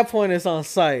think at that point it's on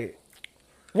site.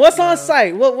 What's on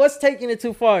site? What's taking it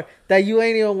too far that you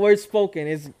ain't even word spoken?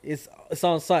 It's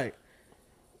on site.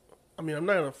 I mean, I'm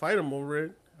not gonna fight him over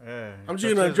it. Yeah. I'm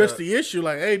just gonna address the issue.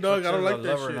 Like, hey, dog, I don't like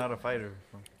that lover, shit. not a fighter.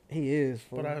 He is.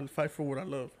 But I fight for what I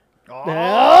love. Oh,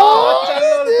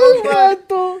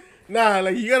 Nah,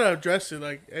 like you gotta address it.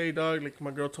 Like, hey, dog, like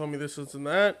my girl told me this and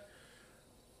that.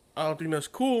 I don't think that's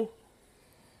cool.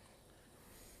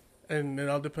 And it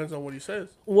all depends on what he says.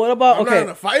 what about I'm not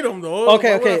gonna fight him though.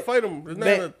 Okay, Why would I okay. fight him. It's not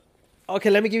Ba- gonna- Okay,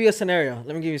 let me give you a scenario.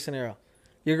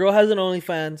 Your girl has an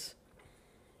OnlyFans.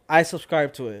 I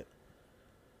subscribe to it.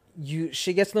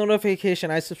 She gets notification.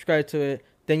 I subscribe to it.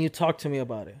 Then you talk to me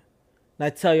about it. And I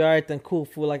tell you, all right, then cool,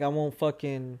 fool. Like I won't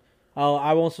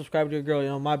subscribe to your girl. You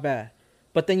know, my bad.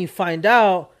 But then you find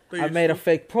out I made a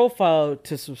fake profile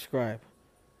to subscribe.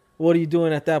 What are you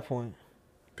doing at that point?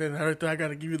 Then I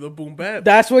gotta give you the boom bap.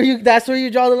 That's where you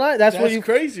draw the line. That's where you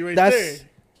crazy right that's there.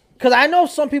 Because I know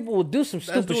some people will do some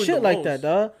That's stupid doing shit the like most. that,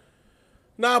 dog.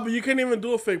 Nah, but you can't even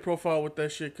do a fake profile with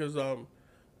that shit because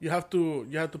you have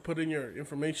to put in your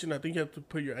information. I think you have to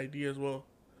put your ID as well.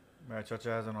 Right, Chacha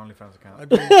has an OnlyFans account. I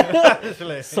do.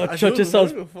 So I Chocha do,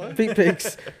 sells what the fuck? feet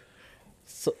pics.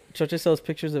 So Chocha sells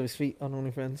pictures of his feet on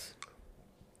OnlyFans.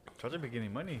 Chacha be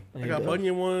getting money. I got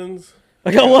bunion ones.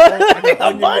 I got what? I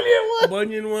got bunion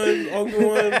bunion ones, uncle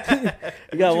ones.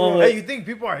 You got one. Hey, you think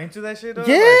people are into that shit though?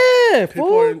 Yeah, People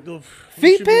fool. are into,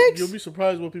 Feet pics? You'll be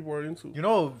surprised what people are into. You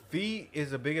know, feet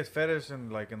is the biggest fetish in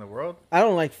the world. I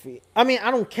don't like feet. I mean, I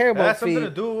don't care That about has something to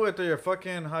feet. do with your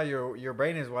fucking how your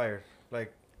brain is wired.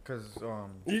 Like, cause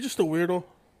You're just a weirdo.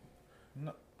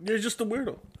 No. You're just a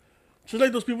weirdo. Just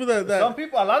like those people that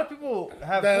a lot of people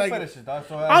have that, foot like- fetishes. Dog,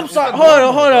 so I'm it's sorry. a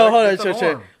Hold norm, on, dog. It's a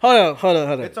Chocha. norm. Hold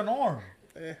on. It's a norm.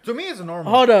 To me, it's a norm.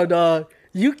 Hold on, dog.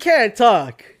 You can't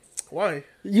talk. Why?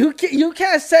 You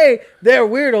can't say they're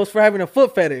weirdos for having a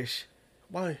foot fetish.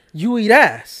 Why? You eat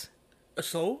ass.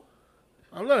 So?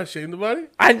 I'm not ashamed about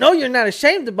it. I know you're not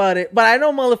ashamed about it, but I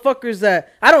know motherfuckers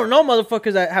that I don't know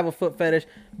motherfuckers that have a foot fetish,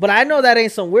 but I know that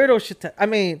ain't some weirdo shit. I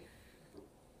mean,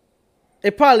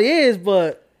 it probably is,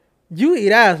 but you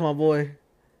eat ass, my boy.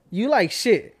 You like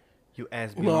shit. You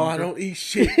ass. No, I don't eat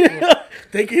shit.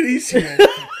 Take it easy, man.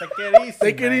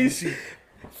 Take it easy.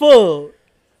 Full.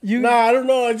 You Nah, I don't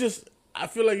know. I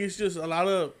feel like it's just a lot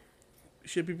of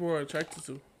shit people are attracted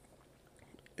to.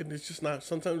 And it's just not,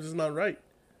 sometimes it's not right.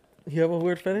 You have a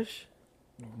weird fetish?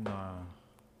 Nah.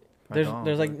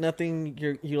 There's like nothing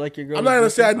you like your girl. I'm not gonna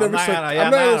say I never not suck. gonna-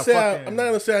 I'm not gonna say fucking- I'm not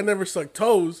gonna say I never suck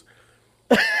toes,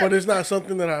 but it's not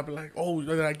something that I'd be like, oh,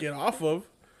 that I get off of.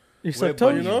 You suck Wait,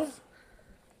 toes? You know?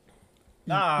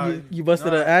 Nah. You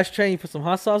busted an ashtray and you put some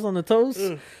hot sauce on the toes?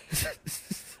 Ugh.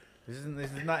 This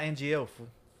is not NGL, fool.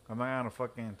 I'm not gonna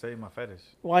fucking tell you my fetish.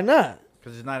 Why not?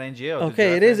 Because it's not NGL.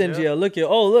 Okay, it is NGL.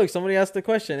 Look, somebody asked the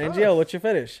question. NGL, what's your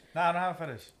fetish? Nah, I don't have a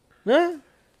fetish. Huh?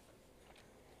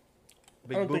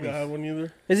 Big I don't boobies. think I have one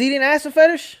either. Is eating ass a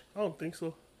fetish? I don't think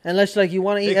so. Unless like you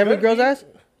want to eat It every could girl's be. ass?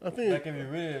 I think Like if you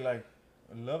really like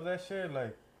love that shit,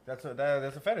 like that's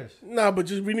a fetish. nah, but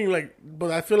just reading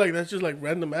but I feel like that's just like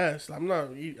random ass. I'm not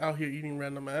out here eating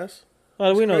random ass.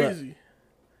 How do we It's know that? crazy.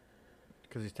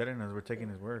 Because he's telling us we're taking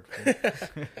his word. fool.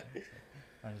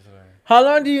 I'm just like, How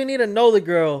long do you need to know the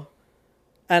girl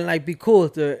and like be cool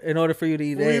with her in order for you to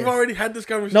eat We've ass? already had this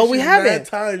conversation. No, we mad haven't.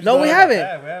 Times, No, we dog. haven't.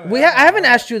 Yeah, we haven't. I haven't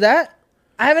asked you that.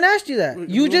 I haven't asked you that. We-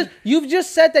 You've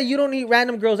just said that you don't eat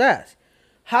random girls' ass.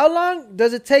 How long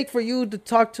does it take for you to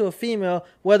talk to a female,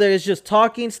 whether it's just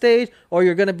talking stage or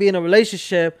you're gonna be in a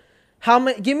relationship?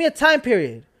 Give me a time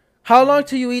period. How long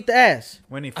till you eat the ass?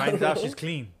 when he finds out she's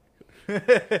clean.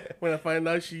 When I find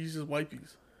out she uses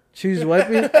wipies. She's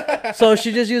wiping. So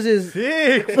she just uses.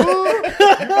 Sick, fool. You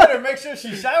better make sure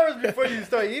she showers before you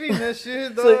start eating that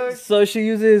shit, dog. So she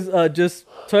uses just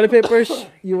toilet paper.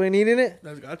 You ain't eating it.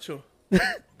 That's gacho. You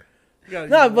gotta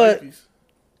No, use but- wipies.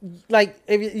 Like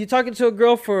if you're talking to a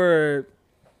girl for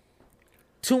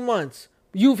 2 months,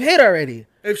 you've hit already.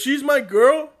 If she's my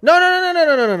girl,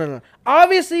 No.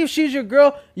 Obviously, if she's your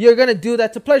girl, you're gonna do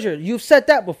that to pleasure. You've said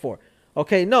that before.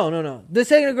 Okay, no.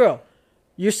 This ain't a girl.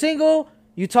 You're single.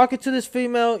 You talking to this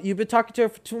female. You've been talking to her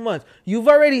for 2 months. You've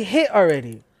already hit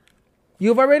already.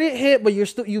 But you're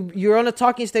still you're on a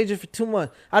talking stage for 2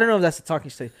 months. I don't know if that's a talking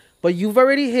stage, but you've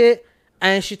already hit,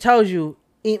 and she tells you,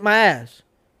 "Eat my ass."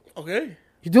 okay,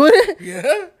 You doing it?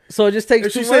 yeah. So it just takes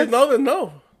If 2 she months. says no, then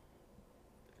no.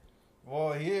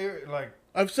 Well, here, like,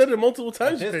 I've said it multiple at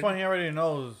times. this point, he already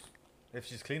knows if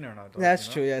she's clean or not. Though, That's you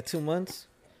know? true. Yeah, 2 months.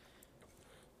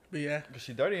 But yeah. If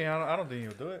she's dirty, I don't think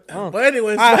he'll do it. Oh. But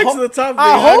anyways, I back ho- to the topic.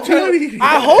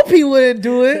 I hope he wouldn't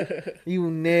do it. You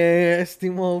nasty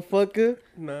motherfucker.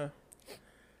 Nah.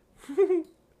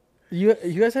 You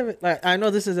guys haven't, like, I know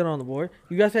this isn't on the board.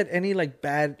 You guys had any like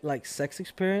bad like sex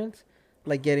experience,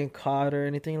 like getting caught or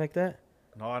anything like that?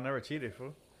 No, I never cheated,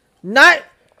 fool. Not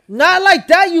like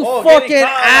that, you Oh, fucking getting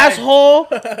caught, asshole.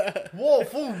 Whoa,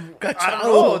 fool. I Cachado. don't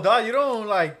know, dog. You don't,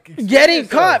 like... Getting experience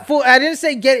caught, that. fool. I didn't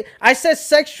say getting. I said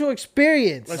sexual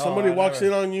experience. Like No, somebody I walks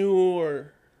never. in on you,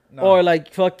 or No, Or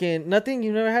like fucking nothing.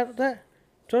 You never had that,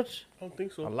 George? I don't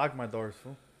think I so. lock my doors,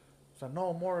 fool. So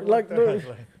no more Lock like that. doors.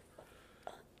 Like,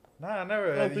 nah, I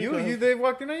never. I don't think I have. They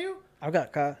walked in on you? I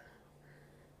got caught.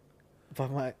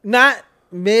 But my not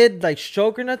mid like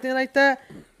stroke or nothing like that.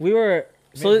 We were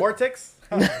so Vortex?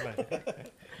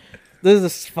 this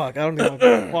is fuck. I don't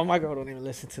even. Well, my girl don't even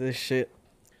listen to this shit.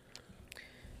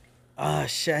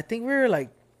 Shit. I think we were like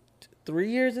 3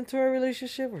 years into our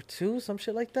relationship or 2, some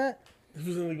shit like that. This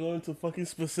was gonna go into fucking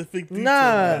specific detail.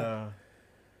 Nah.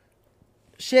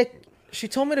 She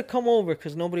told me to come over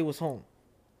because nobody was home.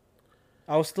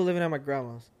 I was still living at my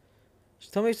grandma's. She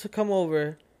told me to come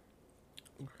over.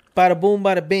 Bada boom,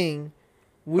 bada bing.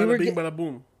 Bada bing, bada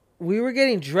boom. We were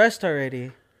getting dressed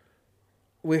already.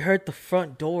 We heard the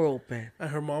front door open. And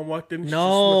her mom walked in.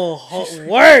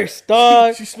 Worse,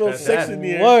 dog. She smelled That's sex that. in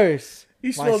the air. Worse.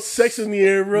 He smelled sex in the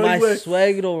air, bro. My He went,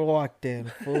 suegro walked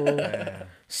in, fool.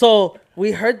 So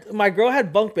we heard my girl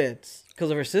had bunk beds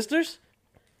because of her sisters.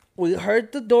 We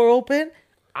heard the door open.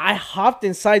 I hopped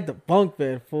inside the bunk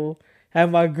bed, fool.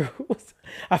 And my girl was,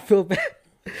 I feel bad.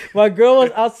 My girl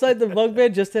was outside the bunk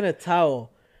bed just in a towel.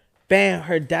 Bam,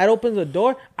 her dad opens the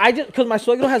door. Cause my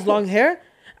suegro has long hair.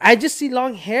 I just see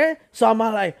long hair. So I'm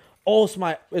not like, oh,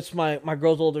 it's my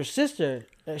girl's older sister.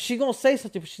 She gonna say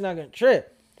something, but she's not gonna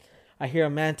trip. I hear a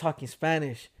man talking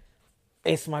Spanish.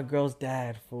 It's my girl's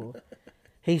dad, fool.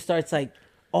 He starts like,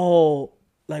 oh,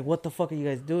 like, what the fuck are you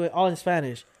guys doing? All in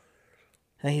Spanish.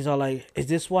 And he's all like, is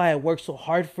this why I work so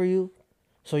hard for you?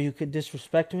 So you could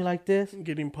disrespect me like this?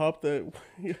 getting popped at.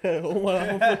 Yeah, oh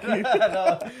wow. Fucking,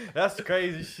 No, that's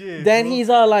crazy shit. Then bro. he's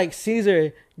all like,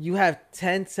 Caesar, you have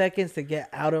 10 seconds to get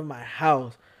out of my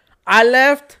house. I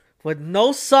left with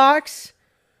no socks,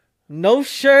 no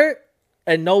shirt,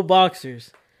 and no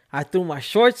boxers. I threw my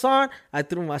shorts on, I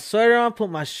threw my sweater on, put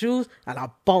my shoes, and I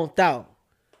bumped out.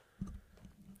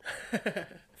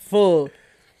 Full.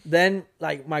 Then,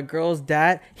 like, my girl's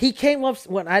dad, he came up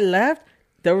when I left.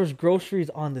 There was groceries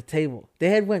on the table. They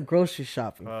had went grocery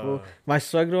shopping. Fool. My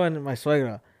suegro and my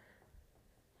suegra.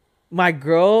 My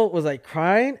girl was like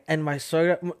crying, and my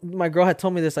girl had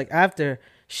told me this like after.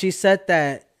 She said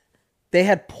that they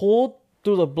had pulled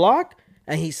through the block,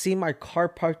 and he seen my car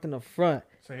parked in the front.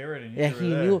 So he already knew. Yeah, you were he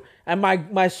there. knew. And my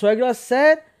suegra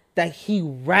said that he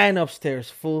ran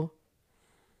upstairs, fool.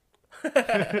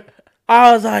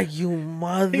 I was like, you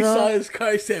mother. he saw his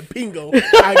car. He said, "Bingo,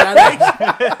 I got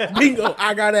action. Bingo,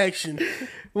 I got action."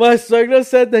 My suegra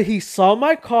said that he saw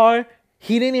my car.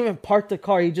 He didn't even park the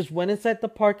car. He just went inside the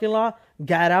parking lot,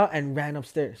 got out, and ran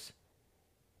upstairs.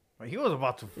 He was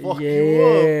about to fuck Yeah, you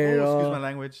up. Oh, dog. excuse my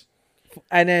language.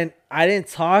 And then I didn't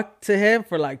talk to him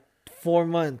for like 4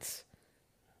 months.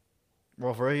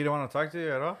 Well, for real, he didn't want to talk to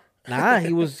you at all? Nah, he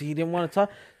didn't want to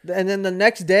talk. And then the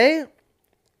next day,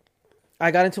 I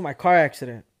got into my car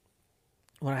accident.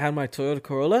 When I had my Toyota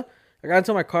Corolla, I got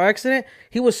into my car accident.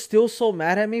 He was still so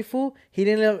mad at me, fool. He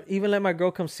didn't even let my girl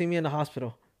come see me in the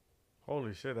hospital.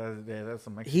 Holy shit, that's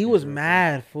some Mexican He was shit right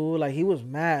mad, fool. Like, he was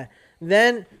mad.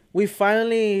 Then we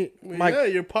finally... Yeah,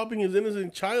 you're popping his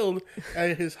innocent child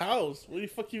at his house. What the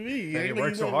fuck you mean? there. He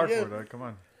worked so hard for that. Come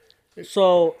on.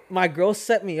 So my girl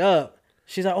set me up.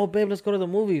 She's like, oh, babe, let's go to the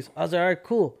movies. I was like, all right,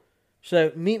 cool. She's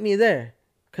like, meet me there.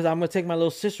 Because I'm going to take my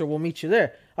little sister. We'll meet you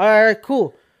there. All right,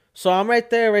 cool. So I'm right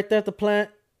there at the plant.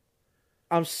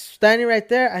 I'm standing right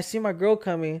there. I see my girl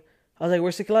coming. I was like,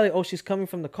 where's Sikilali? Oh, she's coming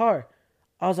from the car.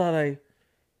 I was all like,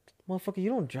 motherfucker, you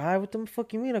don't drive? What the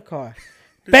fuck you mean a car?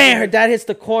 Bam! Her dad hits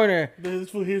the corner. This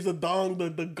fool hears the gong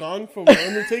from the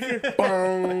Undertaker.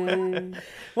 Bang.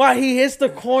 While he hits the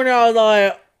corner, I was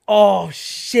like, oh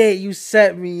shit, you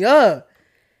set me up.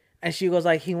 And she goes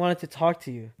like, he wanted to talk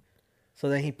to you. So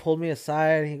then he pulled me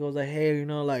aside and he goes like, hey, you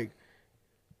know, like,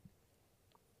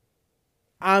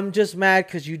 I'm just mad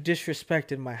because you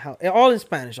disrespected my house. All in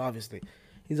Spanish, obviously.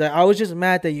 He's like, I was just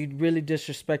mad that you really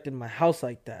disrespected my house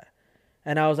like that.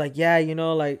 And I was like, yeah, you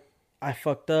know, like, I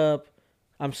fucked up.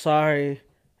 I'm sorry.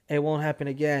 It won't happen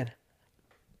again.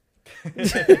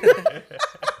 Since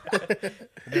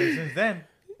then,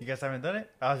 you guys haven't done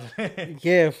it?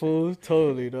 Yeah, fool.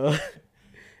 Totally, though.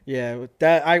 Yeah, with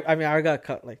that, I mean, I got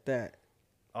cut like that.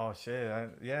 Oh, shit. I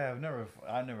never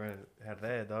had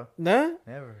that, dog. Nah?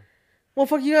 Never.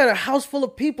 Motherfucker, you had a house full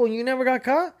of people and you never got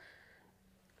caught?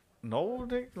 No,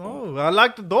 no. I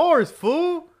locked the doors,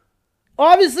 fool.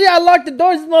 Obviously, I locked the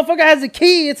doors. This motherfucker has a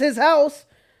key. It's his house.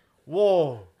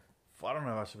 Whoa. I don't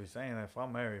know if I should be saying that if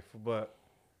I'm married, but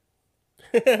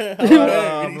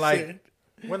like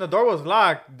when the door was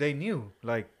locked, they knew.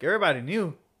 Like everybody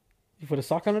knew. You put a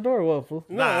sock on the door or what, fool?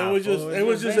 No, it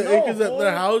was just because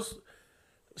their house,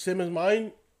 same as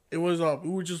mine. It was we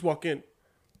would just walk in.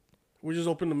 We just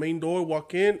open the main door,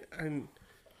 walk in, and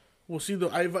we'll see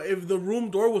if the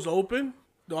room door was open,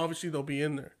 obviously they'll be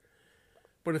in there.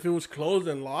 But if it was closed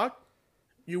and locked,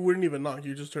 you wouldn't even knock.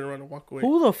 You just turn around and walk away.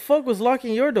 Who the fuck was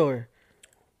locking your door?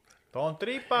 Don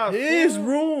tripas. His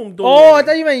room door. Oh, I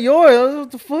thought you meant yours.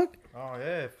 What the fuck? Oh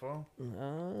yeah, fool.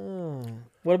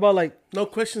 What about like? No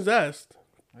questions asked.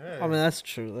 Yeah. I mean, that's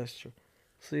true. That's true.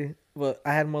 See, but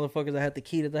I had motherfuckers that had the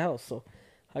key to the house, so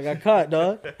I got caught,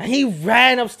 dog. And he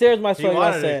ran upstairs. My He swagger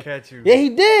wanted said, to catch you. "Yeah, he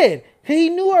did. He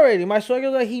knew already." My swagger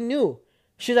like he knew.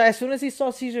 She's like, as soon as he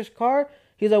saw Caesar's car,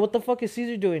 he's like, "What the fuck is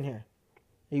Caesar doing here?"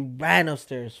 He ran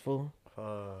upstairs, fool.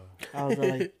 I was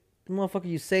like, "Motherfucker,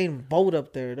 you saying boat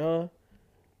up there, dog?"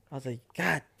 I was like,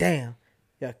 "God damn,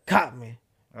 you caught me."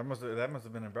 That must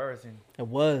have been embarrassing. It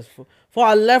was. For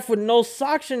I left with no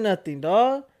socks or nothing,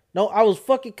 dog. No, I was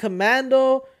fucking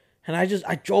commando, and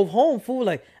I drove home, fool.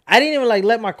 Like I didn't even like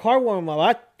let my car warm up.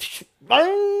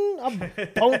 I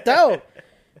pumped out.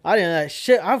 I didn't like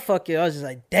shit. I was just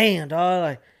like, damn, dog.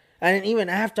 Like, and then even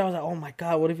after, I was like, oh my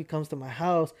god, what if he comes to my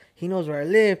house? He knows where I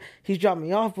live. He's dropped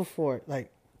me off before.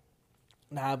 Like,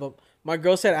 nah. But my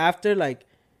girl said after, like,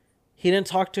 he didn't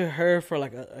talk to her for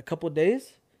like a couple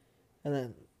days, and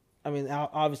then, I mean,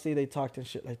 obviously they talked and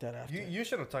shit like that after. You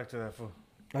should have talked to that fool.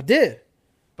 I did.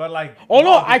 But like, oh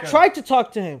no, I tried to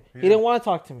talk to him. He didn't want to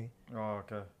talk to me. Oh,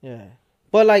 okay. Yeah,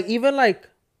 but like even like,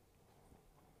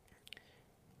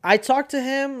 I talked to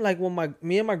him like when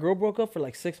me and my girl broke up for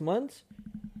like 6 months,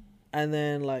 and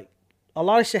then like a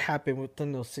lot of shit happened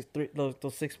within those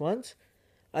 6 months,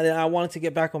 and then I wanted to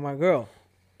get back with my girl.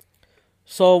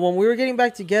 So when we were getting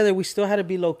back together, we still had to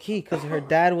be low key because her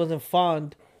dad wasn't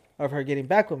fond of her getting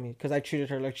back with me because I treated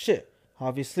her like shit.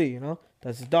 Obviously, you know,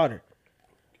 that's his daughter.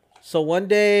 So one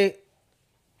day,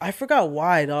 I forgot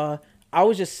why, dog. I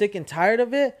was just sick and tired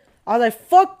of it. I was like,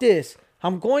 fuck this.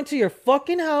 I'm going to your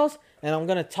fucking house and I'm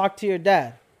going to talk to your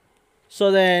dad.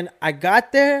 So then I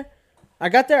got there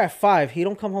at 5. He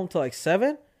don't come home till like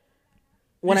 7.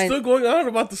 You're still going on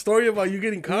about the story about you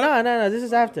getting caught? No. This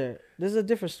is after. This is a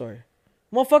different story.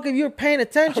 Motherfucker, if you were paying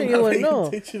attention, you wouldn't know.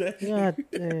 God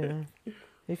damn.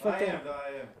 He fucked up.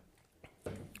 I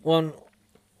am. When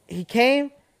he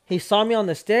came, he saw me on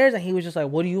the stairs and he was just like,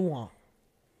 "What do you want?"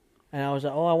 And I was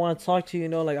like, "Oh, I want to talk to you. You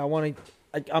know, like I want to.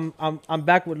 Like, I'm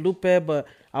back with Lupe, but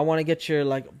I want to get your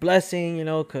like blessing. You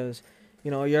know, cause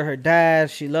you know you're her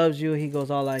dad. She loves you." He goes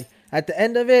all like, "At the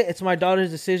end of it, it's my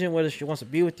daughter's decision whether she wants to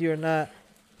be with you or not.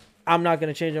 I'm not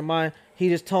gonna change her mind." He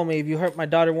just told me, "If you hurt my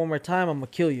daughter one more time, I'm gonna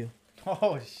kill you."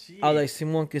 Oh shit! I was like,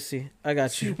 "Simon que si, I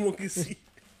got you." Simon que si.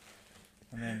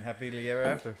 And then happily ever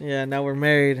after. Yeah, now we're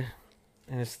married,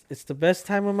 and it's the best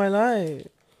time of my life.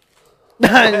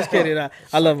 Nah, just kidding.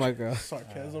 I love my girl.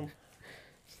 Sarcasm.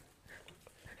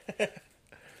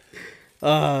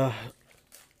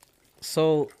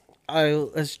 So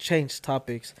let's change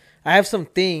topics. I have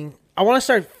something. I want to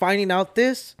start finding out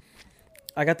this.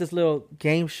 I got this little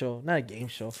game show. Not a game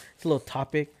show. It's a little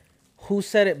topic. Who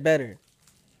said it better?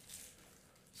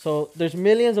 So there's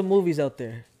millions of movies out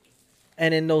there.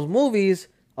 And in those movies,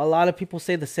 a lot of people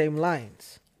say the same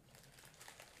lines.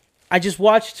 I just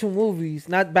watched 2 movies,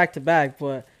 not back to back,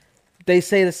 but they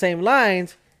say the same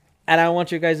lines. And I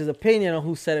want your guys' opinion on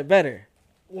who said it better.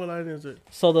 What line is it?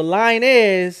 So the line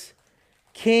is,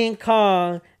 King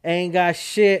Kong ain't got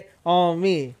shit on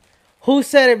me. Who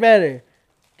said it better?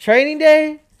 Training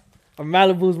Day or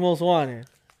Malibu's Most Wanted?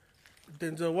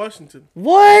 Denzel Washington.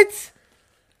 What?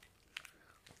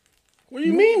 What do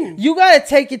you mean? You gotta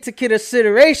take into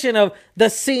consideration of the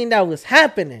scene that was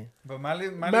happening. But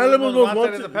Malibu's Malibu's Most Most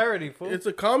Wanted is a Wanted. parody, fool. It's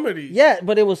a comedy. Yeah,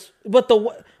 but it was, but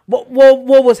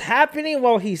what was happening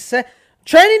while he said,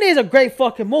 Training Day is a great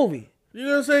fucking movie. You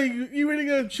know what I'm saying? You really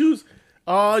gotta choose.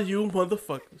 Oh, you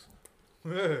motherfuckers.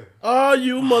 Oh,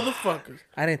 you motherfuckers.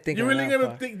 I didn't think You of really that gonna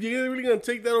part. think? You really gonna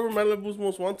take that over Malibu's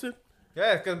Most Wanted?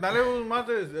 Yeah, because Malibu's Most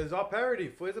Wanted is all parody,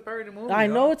 fool. It's a parody movie. I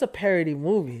know it's a parody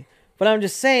movie, but I'm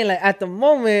just saying, like, at the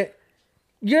moment,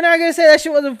 you're not gonna say that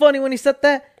shit wasn't funny when he said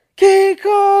that. King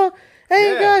Kong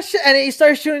ain't got shit, and then he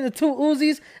starts shooting the 2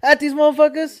 Uzis at these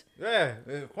motherfuckers. Yeah,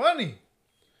 it's funny.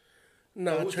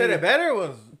 No, Who said it better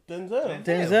was Denzel.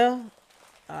 Denzel.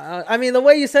 I mean, the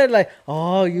way you said, like,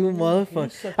 oh, you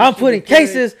motherfucker, suckers I'm should putting be playing-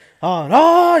 cases on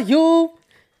all you.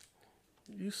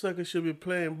 You suckers should be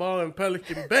playing ball in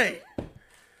Pelican Bay.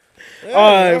 Yeah,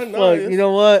 All right, I fuck. know this. You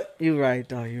know what? You're right,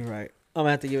 dog. You're right. I'm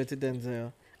gonna have to give it to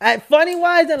Denzel. Funny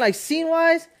wise and like scene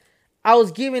wise, I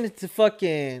was giving it to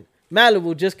fucking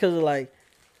Malibu just because of like,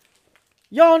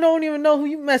 y'all don't even know who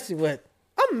you messing with.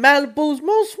 I'm Malibu's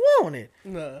Most Wanted.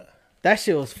 Nah. That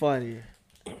shit was funny.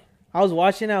 I was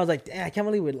watching it. I was like, damn, I can't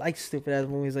believe we like stupid ass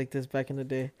movies like this back in the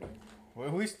day. well,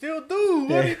 we still do. What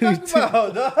Yeah, are you we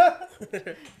talking about,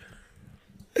 dog?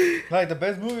 Like the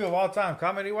best movie of all time,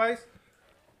 comedy wise,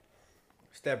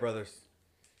 Step Brothers.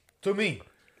 To me,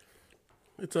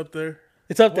 It's up there.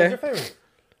 It's up what's there. your favorite?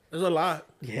 There's a lot.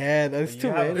 Yeah, that's You too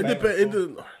have many. a It depends.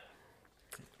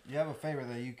 You have a favorite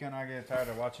that you cannot get tired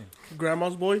of watching.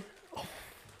 Grandma's Boy.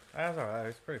 That's alright.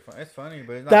 It's pretty fun. It's funny,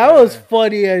 but it's not That better was than,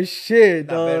 funny as shit,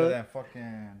 not better dog. than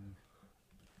fucking.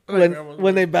 I like Grandma's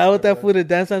When Boy. they battled that fool to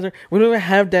Dance Dance, we don't even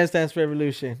have Dance Dance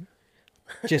Revolution.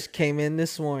 Just came in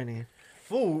this morning.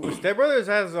 Fool, Step Brothers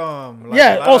has like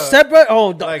Yeah. a lot Oh, of- separate. Oh,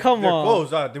 like, come they're on.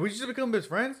 close. Did we just become best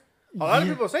friends? A lot of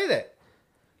people say that.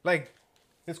 Like,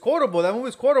 it's quotable. That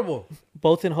movie's quotable.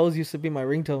 Bolton Hose used to be my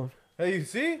ringtone. Hey, you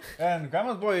see? And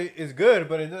Grandma's Boy is good,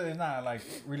 but it's not like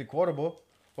really quotable.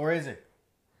 Or is it?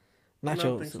 don't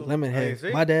Nachos, think so. lemon Hey, head.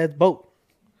 see? My dad's boat.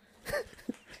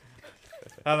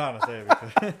 I don't know how to say it.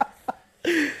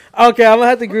 Because Okay, I'm gonna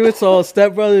have to agree with Saul.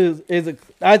 Step Brothers is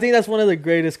I think that's one of the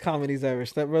greatest comedies ever.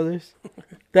 Step Brothers.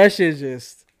 That shit's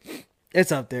just,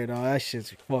 it's up there, dog. That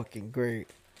shit's fucking great.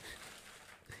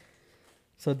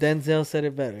 So Denzel said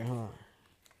it better, huh?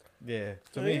 yeah,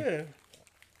 to Oh, me. yeah.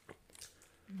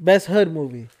 Best hood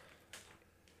movie.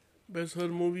 Best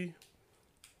hood movie.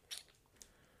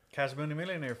 Cash Money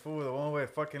Millionaire, fool. The one with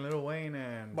fucking Lil Wayne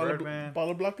and Baller Birdman.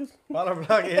 Blockers. Baller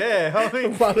Block, yeah.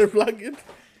 Homie. Baller Blockers.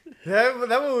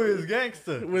 That movie is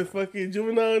gangster. With fucking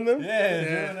Juvenile in them. Yeah,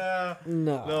 Juvenile,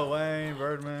 No. Lil Wayne,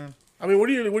 Birdman. I mean, what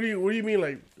do you mean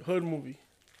like hood movie?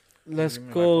 Let's You mean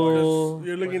like go.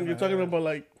 You're Boys in you're the talking Hood. about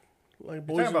like You're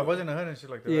boys. talking about in- Boys in the Hood and shit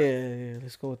like that, Yeah, right? yeah,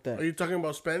 let's go with Are that. you talking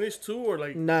about Spanish too, or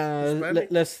like? Nah, Hispanic?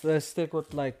 let's stick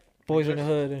with like Boys in the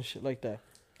Hood and shit like that.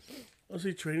 Let's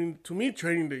see, Training. To me,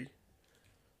 Training Day.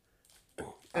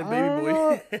 And I Baby don't Boy.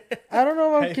 know. I don't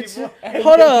know if I Baby consider. Boy.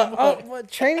 Hold up,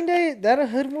 what, Training Day? That a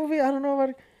hood movie? I don't know if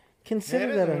I Yeah, consider it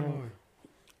is that a a good hood. movie.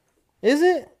 Is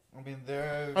it? I mean,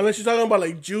 they're... Unless you're talking about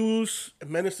like Juice,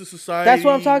 Menace to Society. That's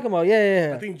what I'm talking about. Yeah, yeah,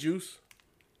 yeah. I think Juice.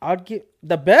 I'd get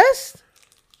the best.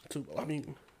 I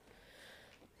mean,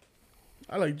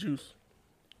 I like Juice.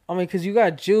 I mean, cause you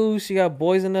got Juice, you got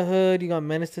Boys in the Hood, you got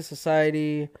Menace to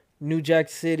Society, New Jack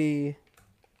City,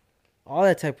 all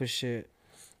that type of shit.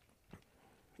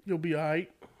 You'll be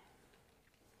alright.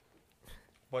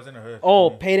 Boys in the Hood. Oh,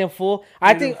 Mm. Paid in Full.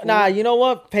 I Paid in think Full? nah. You know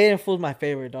what? Paid in Full is my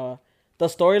favorite, dog. The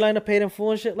storyline of Paid in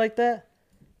Full and shit like that.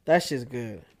 That shit's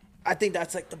good. I think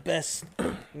that's like the best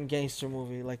gangster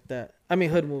movie like that. I mean,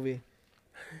 hood movie.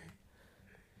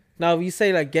 Now, if you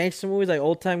say like gangster movies, like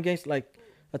old time gangster, like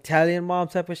Italian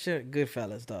Mob type of shit,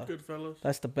 Goodfellas, dog. Goodfellas.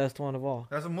 That's the best one of all.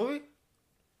 That's a movie?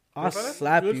 I'll Goodfellas?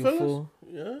 slap you, Goodfellas? fool.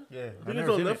 Yeah. Yeah. I think it's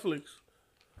on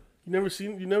Netflix.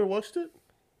 You never watched it?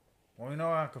 Well, you know,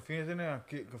 I'm confusing it. I'm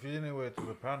confusing it with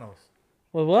Sopranos.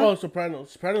 Well, what? Oh,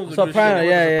 Sopranos. Sopranos is a good Sopranos, show.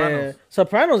 yeah, yeah, Sopranos. yeah.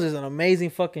 Sopranos is an amazing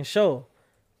fucking show.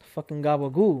 Fucking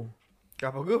Gabagoo.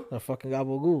 Gabagoo? The fucking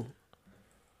Gabagoo.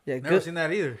 Yeah, Never good. seen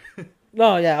that either.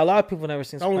 No, yeah, a lot of people never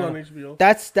seen That one's on Sopranos.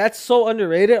 HBO. That's so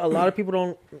underrated. A lot of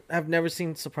people have never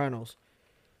seen Sopranos.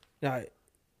 Now,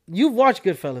 you've watched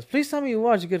Goodfellas. Please tell me you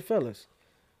watched Goodfellas.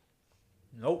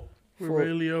 Nope. With For- Ray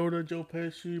Liotta, Joe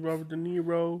Pesci, Robert De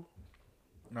Niro.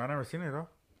 No, I never seen it, though.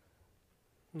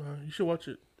 Nah, you should watch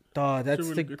it. Dog, that's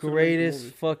really- the it's a really good greatest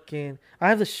movie. fucking. I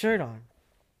have the shirt on.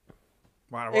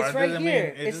 Well, It's it right doesn't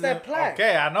here. it It's that doesn't- plaque.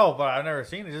 Okay, I know, but I've never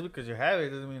seen it. Just because you have it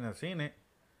doesn't mean I've seen it.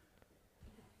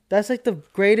 That's like the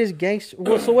greatest gangster.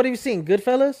 Well, so what have you seen?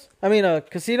 Goodfellas? I mean,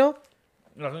 Casino?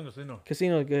 I've seen Casino.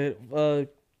 Casino's good.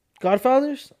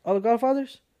 Godfathers? All the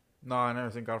Godfathers? No, I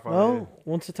never seen Godfather. No.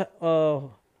 Once a time.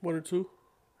 One or two.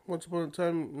 Once upon a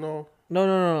time, no.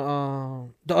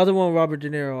 No. The other one, Robert De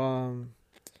Niro.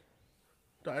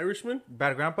 The Irishman.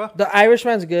 Bad Grandpa. The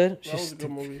Irishman's good. That was a good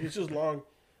movie. It's just long.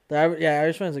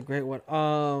 Irishman's a great one.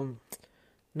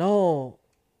 No.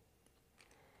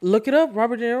 Look it up.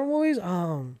 Robert De Niro movies.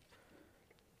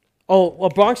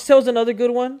 Bronx Tale's another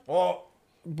good one. Oh,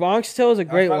 Bronx Tale's a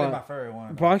great one. My favorite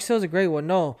one. Bronx Tale's a great one.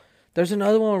 No, there's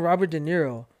another one with Robert De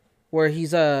Niro where he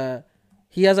has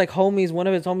like homies. One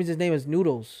of his homies, his name is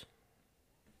Noodles.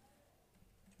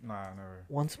 Nah, never.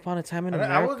 Once Upon a Time in I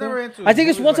America. was never into. I think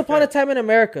it's movies Once like Upon that. a Time in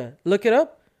America. Look it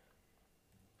up.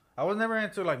 I was never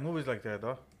into like movies like that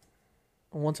though.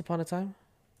 Once Upon a Time.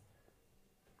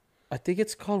 I think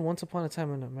it's called Once Upon a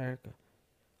Time in America.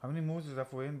 How many movies has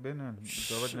that fool been in?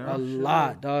 A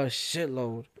lot, dog.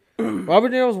 Shitload. Robert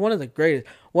De Niro's one of the greatest.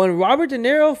 When Robert De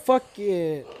Niro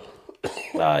fucking...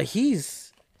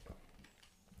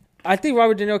 I think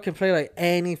Robert De Niro can play like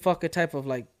any fucking type of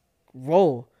like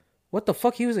role. What the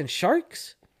fuck? He was in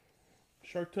Sharks?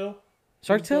 Shark Tale.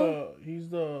 He's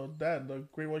the dad, the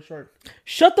great white shark.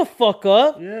 Shut the fuck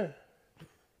up. Yeah.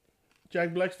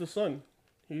 Jack Black's the son.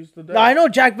 He's the dad. No, I know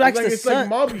Jack Black's the It's son.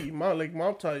 like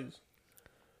mob ties.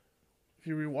 If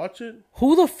you rewatch it.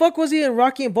 Who the fuck was he in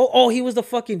Rocky and Bullwinkle? Oh, he was the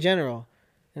fucking general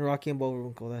in Rocky and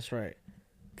Bullwinkle. That's right.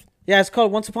 Yeah, it's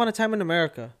called Once Upon a Time in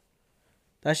America.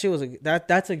 That shit was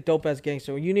that's a dope ass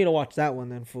gangster. You need to watch that one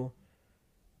then, fool.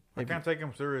 I can't take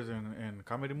him serious in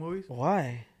comedy movies.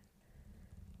 Why?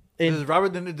 This is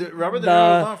Robert De Niro is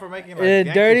known for making like in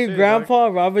gangster Dirty shit, Grandpa,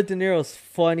 Robert De Niro's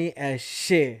funny as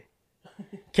shit.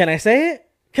 Can I say it?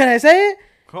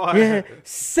 Yeah,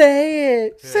 say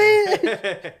it. Say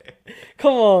it.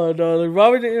 Come on, dog.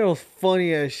 Robert De Niro's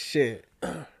funny as shit.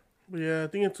 Yeah, I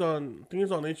think it's on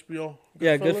HBO.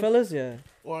 Yeah, Goodfellas, yeah.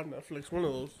 Or on Netflix, one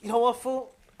of those. You know what,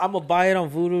 fool? I'm gonna buy it on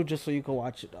Vudu just so you can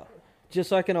watch it, dog. Just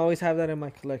so I can always have that in my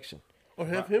collection. Or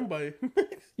have him buy it.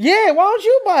 Yeah, why don't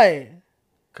you buy it?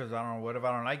 Cause I don't know. What if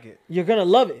I don't like it? You're gonna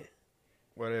love it.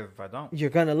 What if I don't? You're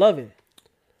gonna love it.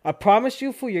 I promise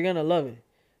you, fool, you're gonna love it.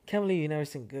 Can't believe you never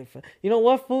seen Goodfellas. You know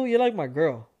what, fool? You're like my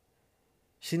girl.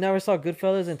 She never saw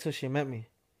Goodfellas until she met me.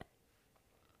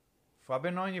 I've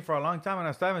been knowing you for a long time and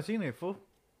I still haven't seen it, fool.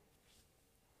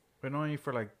 Been knowing you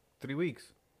for like 3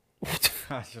 weeks.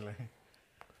 Actually.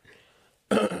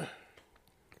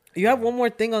 You have one more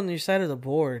thing on your side of the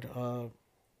board.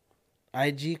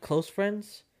 IG close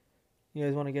friends. You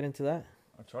guys want to get into that?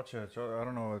 I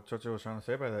don't know what Chocha was trying to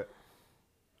say by that.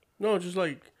 No, just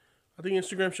like I think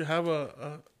Instagram should have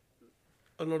a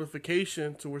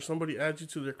notification to where somebody adds you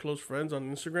to their close friends on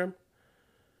Instagram.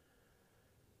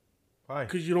 Why?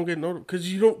 Because you don't get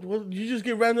because you don't. Well, you just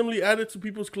get randomly added to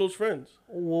people's close friends.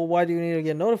 Well, why do you need to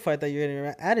get notified that you're getting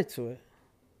added to it?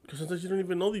 Because sometimes you don't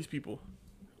even know these people,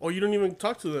 or you don't even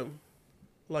talk to them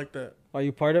like that. Are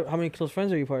you part of? How many close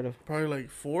friends are you part of? Probably like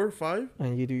 4 or 5.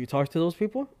 And do you talk to those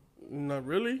people? Not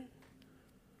really.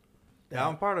 Yeah,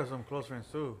 I'm part of some close friends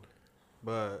too.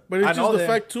 But it's I just know the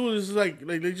fact too is like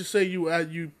they just say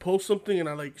you post something and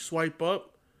I like swipe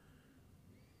up.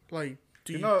 Like,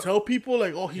 do you tell people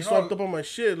like, oh, he swiped up on my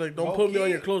shit? Like, don't put me on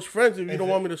your close friends if you don't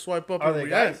want me to swipe up. Are they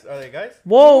guys?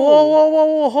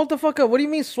 Whoa! Hold the fuck up! What do you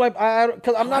mean swipe?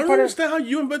 Because I'm not I don't part understand how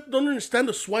you don't understand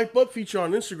the swipe up feature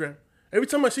on Instagram. Every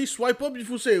time I see swipe up,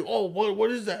 you say, "Oh, what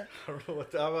is that?" I don't know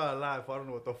what I'm not live. I don't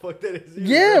know what the fuck that is.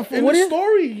 Yeah, in the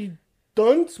story, you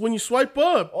dunce when you swipe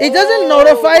up. It doesn't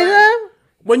notify them.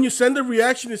 When you send a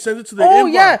reaction, it sends it to the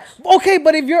inbox. Yeah, okay,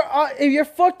 but if you're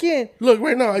fucking look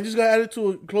right now, I just got added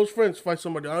to a close friends by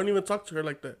somebody. I don't even talk to her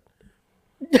like that.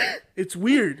 It's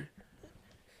weird.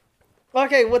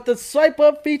 Okay, with the swipe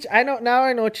up feature, I know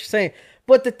what you're saying.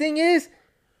 But the thing is,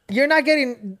 you're not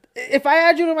getting. If I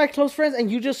add you to my close friends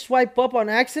and you just swipe up on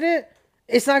accident,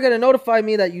 it's not gonna notify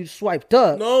me that you swiped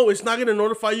up. No, it's not gonna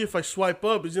notify you if I swipe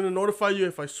up. It's gonna notify you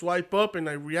if I swipe up and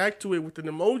I react to it with an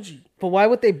emoji. But why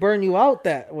would they burn you out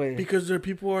that way? Because their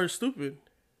people are stupid.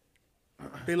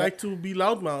 They like to be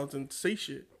loudmouths and say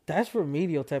shit. That's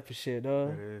remedial type of shit,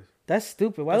 dog. It is. That's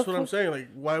stupid. That's what I'm saying. Like,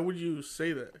 why would you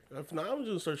say that? If not, I'm just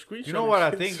gonna start screenshotting. You know what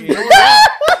I think? You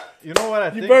know what I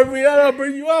think? You burn me out, I'll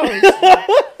burn you out.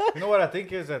 You know what I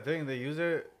think is that thing they use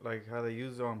it like how they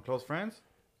use on close friends,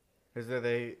 is that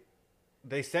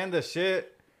they send the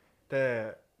shit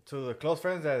to the close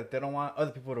friends that they don't want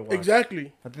other people to watch.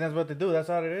 Exactly. I think that's what they do. That's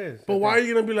all it is. But why are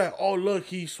you gonna be like, oh look,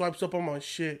 he swipes up on my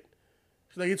shit?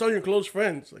 It's like it's on your close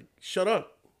friends. Like, shut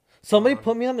up. Somebody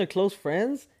put me on their close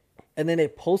friends, and then they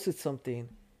posted something,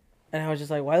 and I was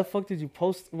just like, why the fuck did you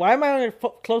post? Why am I on your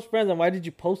close friends, and why did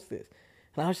you post this?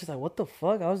 And I was just like, what the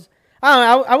fuck? I don't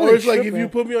know. I was Or it's like if you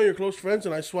put me on your close friends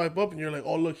and I swipe up and you're like,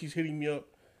 oh look, he's hitting me up.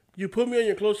 You put me on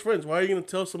your close friends. Why are you gonna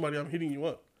tell somebody I'm hitting you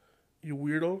up? You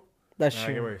weirdo. That's I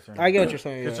true. get what you're saying. I get what you're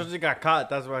saying. Because Yeah. since he got caught,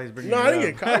 that's why he's bringing No, it I didn't up.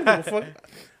 get caught. I don't give a fuck.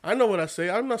 I know what I say.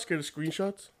 I'm not scared of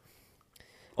screenshots.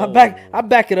 I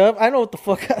back it up. I know what the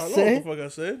fuck I I know said. what the fuck I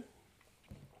said.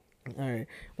 All right.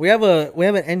 We have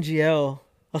an NGL,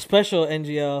 a special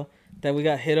NGL that we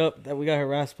got hit up, that we got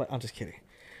harassed by. I'm just kidding.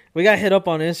 We got hit up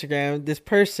on Instagram. This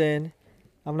person,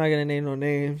 I'm not gonna name no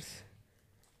names,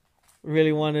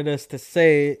 really wanted us to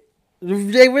say it.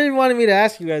 They really wanted me to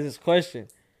ask you guys this question.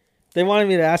 They wanted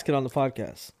me to ask it on the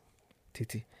podcast.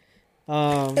 TT.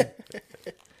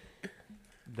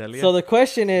 Delia? So the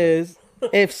question is,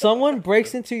 if someone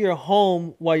breaks into your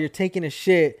home while you're taking a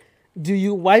shit, do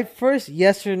you wipe first?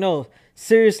 Yes or no?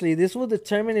 Seriously, this will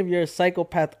determine if you're a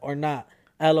psychopath or not.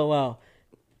 LOL.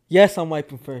 Yes, I'm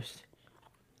wiping first.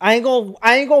 I ain't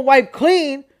gonna wipe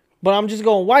clean, but I'm just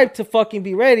gonna wipe to fucking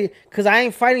be ready, cause I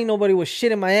ain't fighting nobody with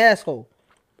shit in my asshole.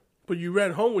 But you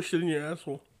ran home with shit in your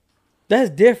asshole. That's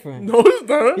different. No, it's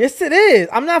not. Yes, it is.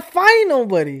 I'm not fighting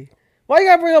nobody. Why you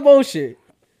gotta bring up old shit?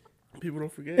 People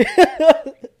don't forget.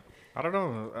 I don't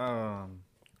know.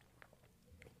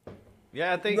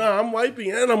 Yeah, I think Nah, I'm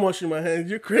wiping and I'm washing my hands.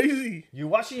 You're crazy. you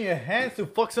washing your hands to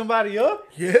fuck somebody up.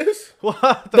 Yes?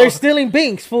 What? They're stealing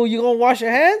binks, fool. You gonna wash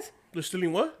your hands? They're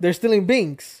stealing what? They're stealing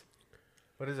binks.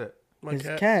 What is it? My His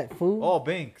cat. cat, fool. Oh,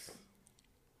 Binks.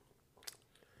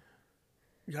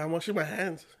 Yeah, I'm washing my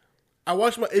hands. I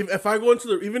wash my... If I go into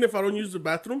the... Even if I don't use the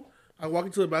bathroom, I walk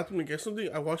into the bathroom and get something,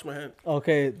 I wash my hand.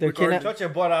 Okay, they're Regarding- kidnapping. Touch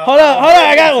it, but Hold on,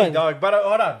 I got one. Dog, but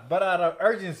hold on, but out of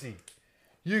urgency,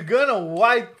 you're gonna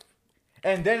wipe,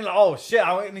 and then oh shit,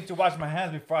 I need to wash my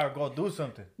hands before I go do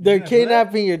something. They're You gonna do that?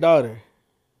 kidnapping your daughter.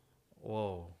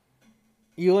 Whoa.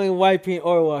 You ain't wiping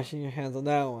or washing your hands on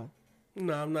that one.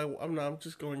 No, I'm not. I'm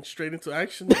just going straight into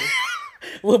action.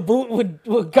 With I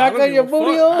cock don't on give your a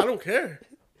booty fuck. I on? don't care.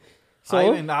 So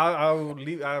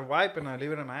I wipe and I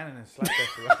leave it in my hand and then slap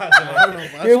I that don't know.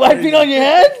 shit. That's you're wiping crazy. on your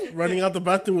head? Running out the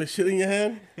bathroom with shit in your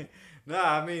hand.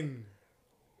 Nah, I mean,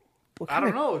 I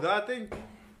don't know.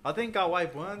 I think I'll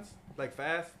wipe once, like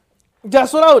fast.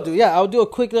 That's what I would do. Yeah, I would do a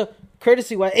quick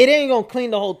courtesy wipe. It ain't gonna clean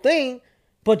the whole thing,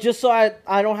 but just so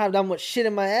I don't have that much shit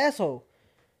in my asshole.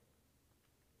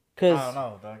 I don't Cause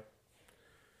know, dog.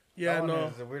 Yeah, That one no.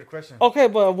 is a weird question. okay,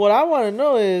 but what I want to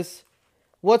know is,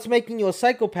 what's making you a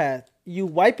psychopath? You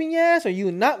wiping your ass or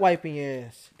you not wiping your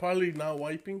ass? Probably not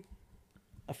wiping.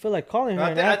 I feel like calling her.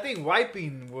 I think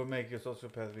wiping will make you a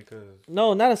sociopath because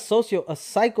No, not a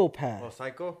psychopath. well,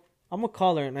 psycho. I'm gonna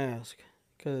call her and ask,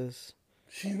 cause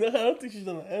She's not. I don't think she's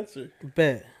gonna answer.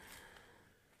 bet.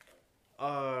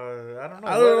 I don't know.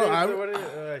 I don't know. What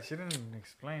is, she didn't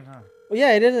explain, huh? Well,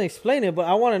 yeah, it doesn't explain it, but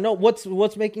I want to know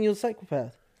what's making you a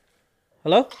psychopath.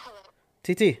 Hello,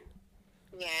 TT,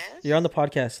 Yes. you're on the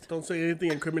podcast. Don't say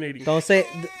anything incriminating. Don't say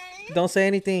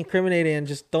anything incriminating and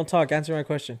just don't talk. Answer my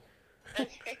question.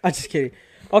 I'm just kidding.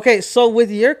 Okay, so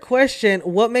with your question,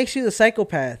 what makes you the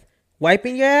psychopath?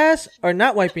 Wiping your ass or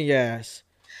not wiping your ass?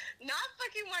 Not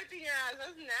fucking wiping your ass.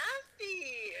 That's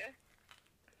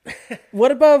nasty.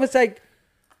 What about if it's like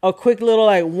a quick little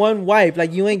like one wipe,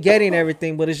 like you ain't getting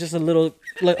everything, but it's just a little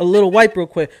wipe real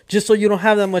quick, just so you don't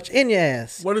have that much in your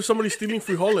ass. What if somebody's stealing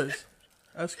frijoles?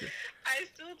 Ask her. I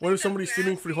still think What if that's somebody's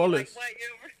stealing nasty. frijoles?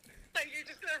 Like you're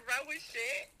just gonna run with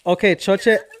shit? Okay,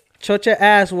 Chocha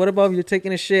asked, what about if you're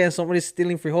taking a shit and somebody's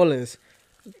stealing frijoles?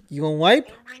 You gonna wipe?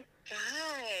 Oh my god.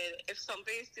 If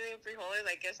somebody's stealing frijoles,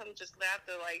 I guess I'm just gonna have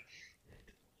to like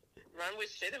run with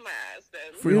shit in my ass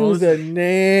then. Frijoles. You's a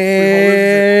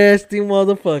nasty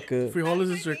motherfucker.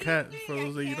 Frijoles is your cat, for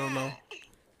those that you don't know.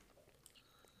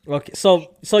 Okay,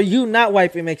 so you not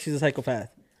wiping makes you a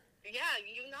psychopath. Yeah,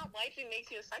 you not wiping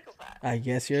makes you a psychopath. I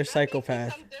guess you're a That makes you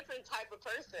psychopath. some different type of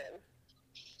person.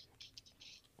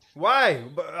 Why?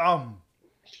 But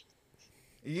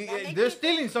they're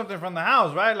stealing something from the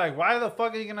house, right? Like, why the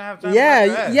fuck are you gonna have time? to wipe your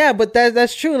Yeah, ass? yeah, but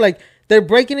that's true. Like they're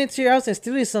breaking into your house and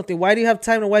stealing something. Why do you have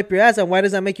time to wipe your ass, and why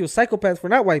does that make you a psychopath for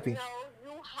not wiping? No,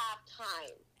 you have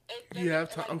time. You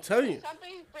have time. I'm telling you. If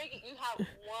somebody's breaking, you have 1,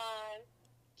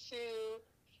 2.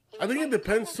 I think it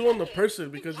depends too on the person,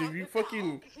 because if you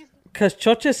fucking Cause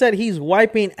Chocha said he's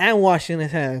wiping and washing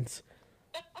his hands.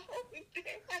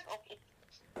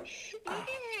 Damn,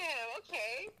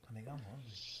 okay.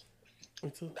 I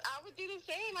would do the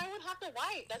same. I would have to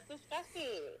wipe. That's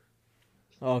disgusting.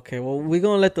 Okay, well we're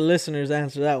gonna let the listeners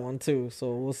answer that one too,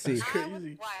 so we'll see. That's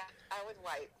crazy. I would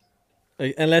wipe.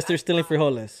 Unless they're stealing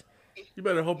frijoles. You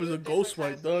better hope it's a ghost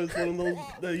wipe, though. It's one of those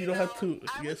that you don't have to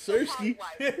get thirsty.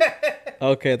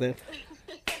 Okay then.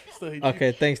 Still hate you.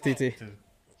 Okay, thanks, TT. Hate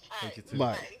you too.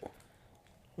 Bye.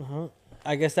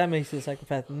 I guess that makes you a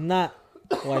psychopath. Not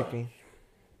wiping.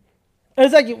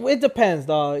 It's like it depends,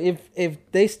 dog.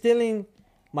 If they stealing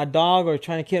my dog or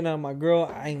trying to kidnap my girl,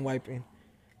 I ain't wiping.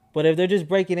 But if they're just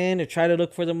breaking in to try to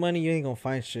look for the money, you ain't gonna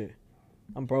find shit.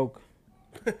 I'm broke.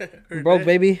 I'm broke,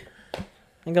 baby.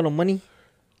 Ain't got no money.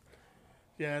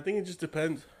 Yeah, I think it just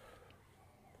depends.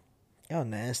 Y'all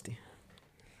nasty.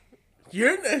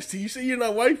 You're nasty. You say you're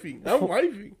not wifing. I'm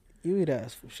wifing. You eat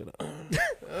ass food. Shut up.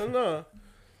 I don't know.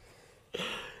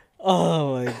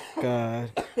 Oh my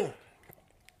god.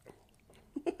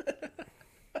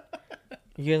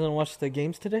 You guys wanna watch the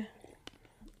games today?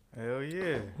 Hell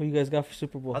yeah. Who you guys got for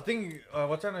Super Bowl? I think,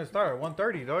 what time did it start?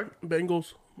 1:30, dog.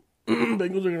 Bengals.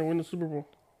 Bengals are going to win the Super Bowl.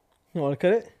 You wanna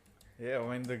cut it? Yeah,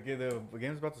 I mean, the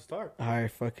game's about to start.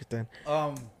 Alright, fuck it then.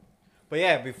 But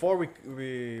yeah, before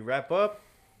we wrap up,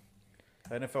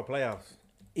 NFL playoffs.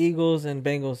 Eagles and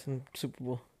Bengals in Super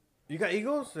Bowl. You got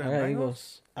Eagles? And I got Bengals?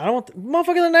 Eagles. I don't want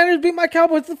motherfucking the Niners beat my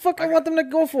Cowboys. What the fuck I want them to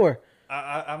go for?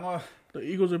 I'm a... The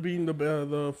Eagles are beating the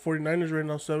 49ers right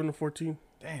now, 7-14.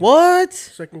 Damn. What?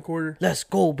 Second quarter. Let's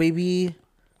go, baby.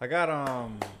 I got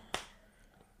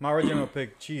my original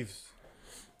pick, Chiefs.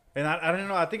 And I don't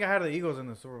know. I think I had the Eagles in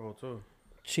the Super Bowl too.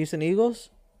 Chiefs and Eagles?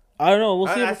 I don't know. We'll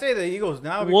see. I say the Eagles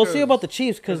now. We'll see about the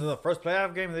Chiefs because because of the first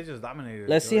playoff game, they just dominated.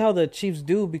 let's see how the Chiefs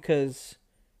do because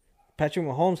Patrick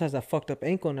Mahomes has that fucked up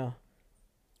ankle now.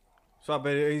 So I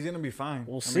bet he's gonna be fine.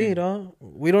 We'll see, dog.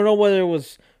 We don't know whether it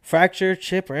was fracture,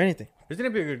 chip, or anything. It's gonna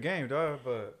be a good game, dog.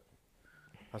 But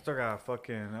I still got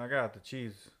I got the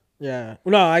Chiefs. Yeah.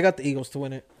 No, I got the Eagles to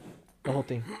win it. The whole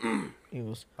thing.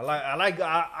 Eagles. I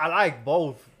like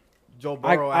both Joe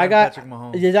Burrow and got, Patrick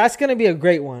Mahomes. Yeah, that's gonna be a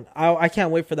great one. I can't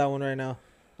wait for that one right now.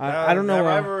 I don't know. That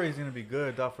rivalry is gonna be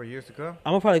good, dog, for years to come.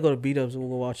 I'm gonna probably go to B-Dubs and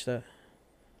we'll go watch that.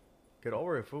 Get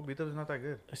over it, fool. B-Dubs is not that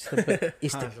good. It's the best.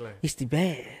 It's the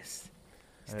best.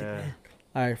 Yeah.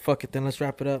 All right, fuck it. Then let's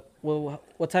wrap it up. Well,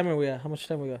 what time are we at? How much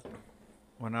time we got?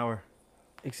 1 hour.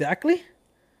 Exactly.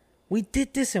 We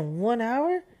did this in 1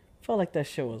 hour. Felt like that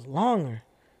show was longer.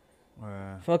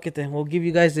 Fuck it then. We'll give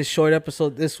you guys this short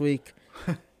episode this week.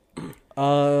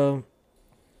 And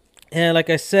like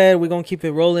I said, we're gonna keep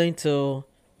it rolling till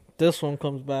this one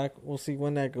comes back. We'll see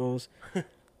when that goes.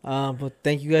 But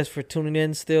thank you guys for tuning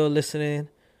in, still listening.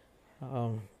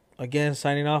 Again,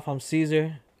 signing off. I'm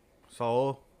Caesar.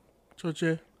 So,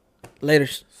 Choche.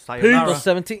 Laters. sayonara. Windows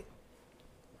 17.